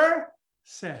scripture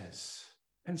says.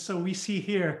 And so we see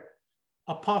here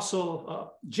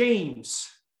Apostle James.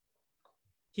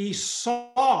 He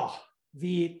saw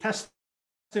the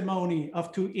testimony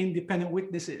of two independent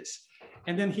witnesses,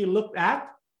 and then he looked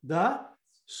at the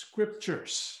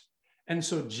scriptures. And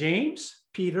so James,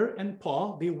 Peter, and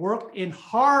Paul, they worked in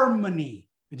harmony.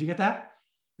 Did you get that?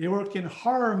 They worked in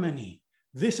harmony.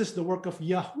 This is the work of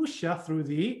Yahushua through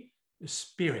the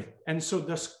Spirit. And so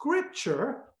the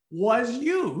scripture was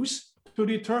used to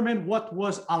determine what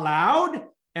was allowed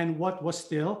and what was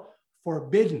still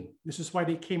forbidden. This is why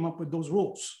they came up with those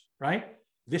rules, right?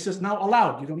 This is now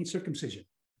allowed. You don't need circumcision.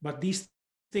 But these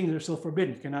things are still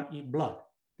forbidden. You cannot eat blood.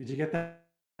 Did you get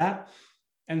that?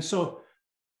 And so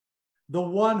the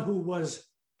one who was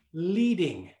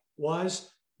leading was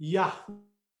Yahushua.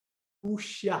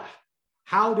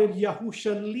 How did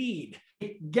Yahushua lead?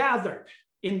 He gathered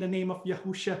in the name of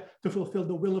Yahushua to fulfill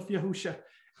the will of Yahushua.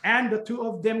 And the two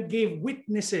of them gave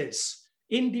witnesses,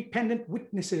 independent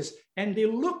witnesses, and they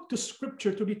looked to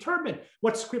scripture to determine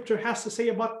what scripture has to say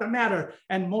about the matter.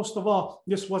 And most of all,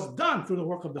 this was done through the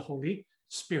work of the Holy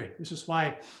Spirit. This is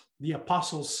why the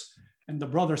apostles and the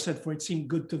brother said, for it seemed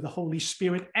good to the Holy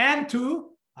Spirit and to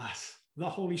us. The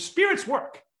Holy Spirit's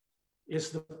work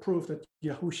is the proof that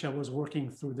Yahushua was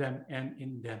working through them and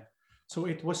in them. So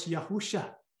it was Yahushua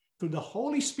through the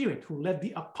Holy Spirit who led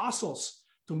the apostles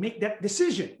to make that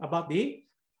decision about the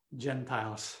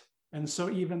Gentiles. And so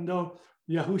even though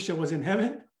Yahushua was in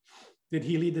heaven, did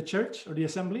he lead the church or the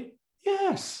assembly?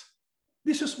 Yes.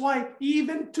 This is why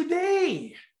even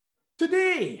today,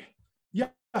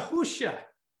 Yahushua,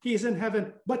 he is in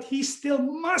heaven, but he still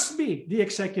must be the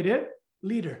executive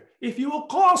leader. If you will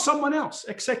call someone else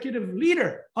executive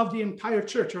leader of the entire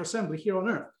church or assembly here on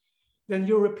earth, then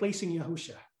you're replacing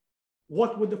Yahushua.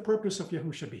 What would the purpose of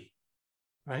Yahushua be?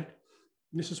 Right?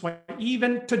 This is why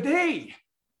even today,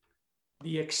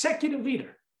 the executive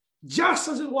leader, just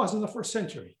as it was in the first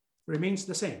century, remains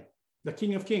the same. The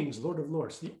King of Kings, Lord of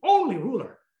Lords, the only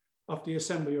ruler of the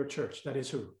assembly or church. That is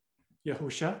who?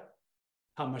 Yahushua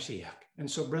HaMashiach. And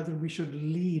so, brethren, we should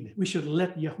lead. We should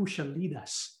let Yahushua lead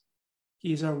us.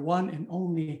 He is our one and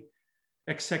only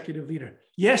executive leader.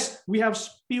 Yes, we have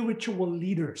spiritual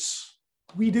leaders.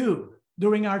 We do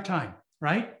during our time,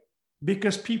 right?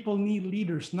 Because people need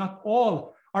leaders. Not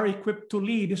all are equipped to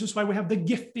lead. This is why we have the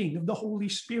gifting of the Holy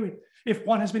Spirit. If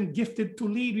one has been gifted to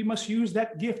lead, we must use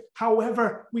that gift.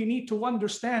 However, we need to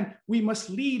understand we must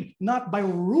lead not by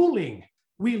ruling.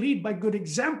 We lead by good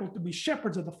example to be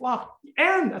shepherds of the flock.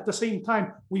 And at the same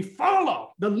time, we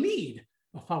follow the lead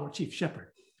of our chief shepherd,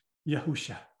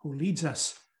 Yahushua, who leads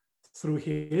us through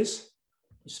his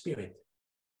Spirit.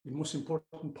 The most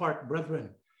important part, brethren,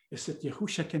 is that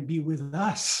Yahushua can be with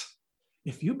us.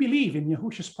 If you believe in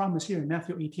Yahushua's promise here in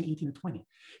Matthew 18:18-20,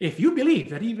 if you believe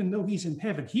that even though he's in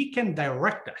heaven, he can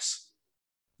direct us,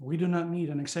 we do not need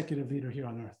an executive leader here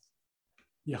on earth.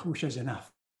 Yahushua is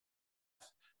enough.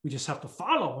 We just have to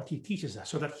follow what he teaches us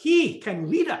so that he can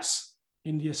lead us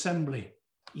in the assembly.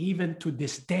 Even to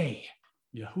this day,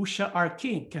 Yahushua, our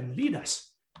King, can lead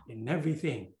us in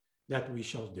everything that we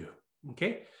shall do.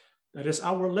 Okay? That is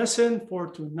our lesson for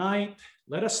tonight.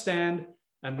 Let us stand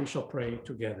and we shall pray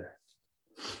together.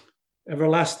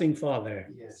 Everlasting Father,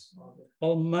 yes, Father.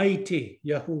 Almighty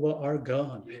Yahuwah our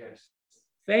God, Yes.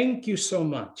 Thank you so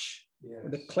much Yes. for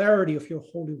the clarity of your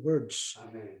holy words.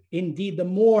 Amen. Indeed, the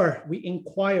more we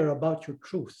inquire about your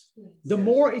truth, the Yes.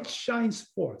 more it shines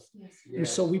forth. Yes. And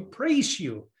so we praise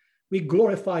you. We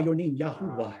glorify your name,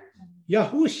 Yahuwah.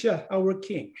 Yahushua, our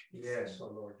King. Yes, oh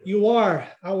Lord. You are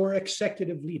our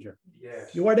executive leader.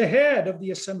 Yes. You are the head of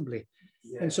the assembly.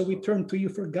 Yes. And so we turn to you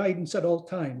for guidance at all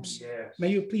times. Yes. May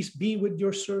you please be with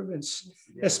your servants,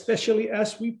 Yes. especially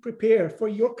as we prepare for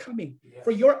your coming, Yes.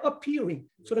 for your appearing,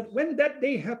 so that when that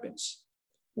day happens,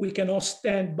 we can all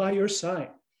stand by your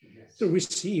side Yes. to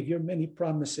receive your many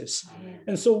promises. Amen.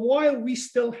 And so while we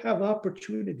still have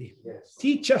opportunity, Yes.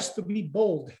 teach us to be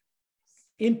bold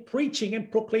in preaching and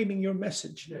proclaiming your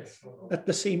message. Yes, oh Lord. At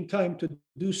the same time, to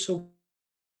do so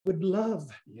with love.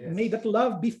 Yes. May that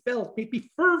love be felt, may it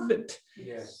be fervent,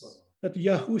 Yes, oh Lord. that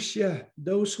Yahushua,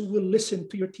 those who will listen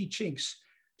to your teachings,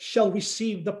 shall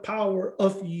receive the power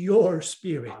of your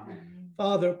Spirit. Amen.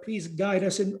 Father, please guide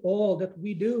us in all that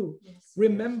we do. Yes.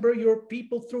 Remember your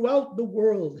people throughout the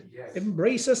world. Yes.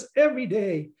 Embrace us every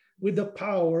day. with the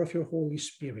power of your Holy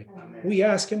Spirit. Amen. We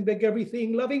ask and beg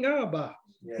everything, loving Abba,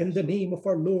 Yes. in the name of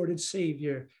our Lord and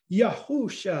Savior,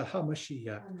 Yahushua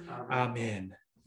HaMashiach. Amen. Amen.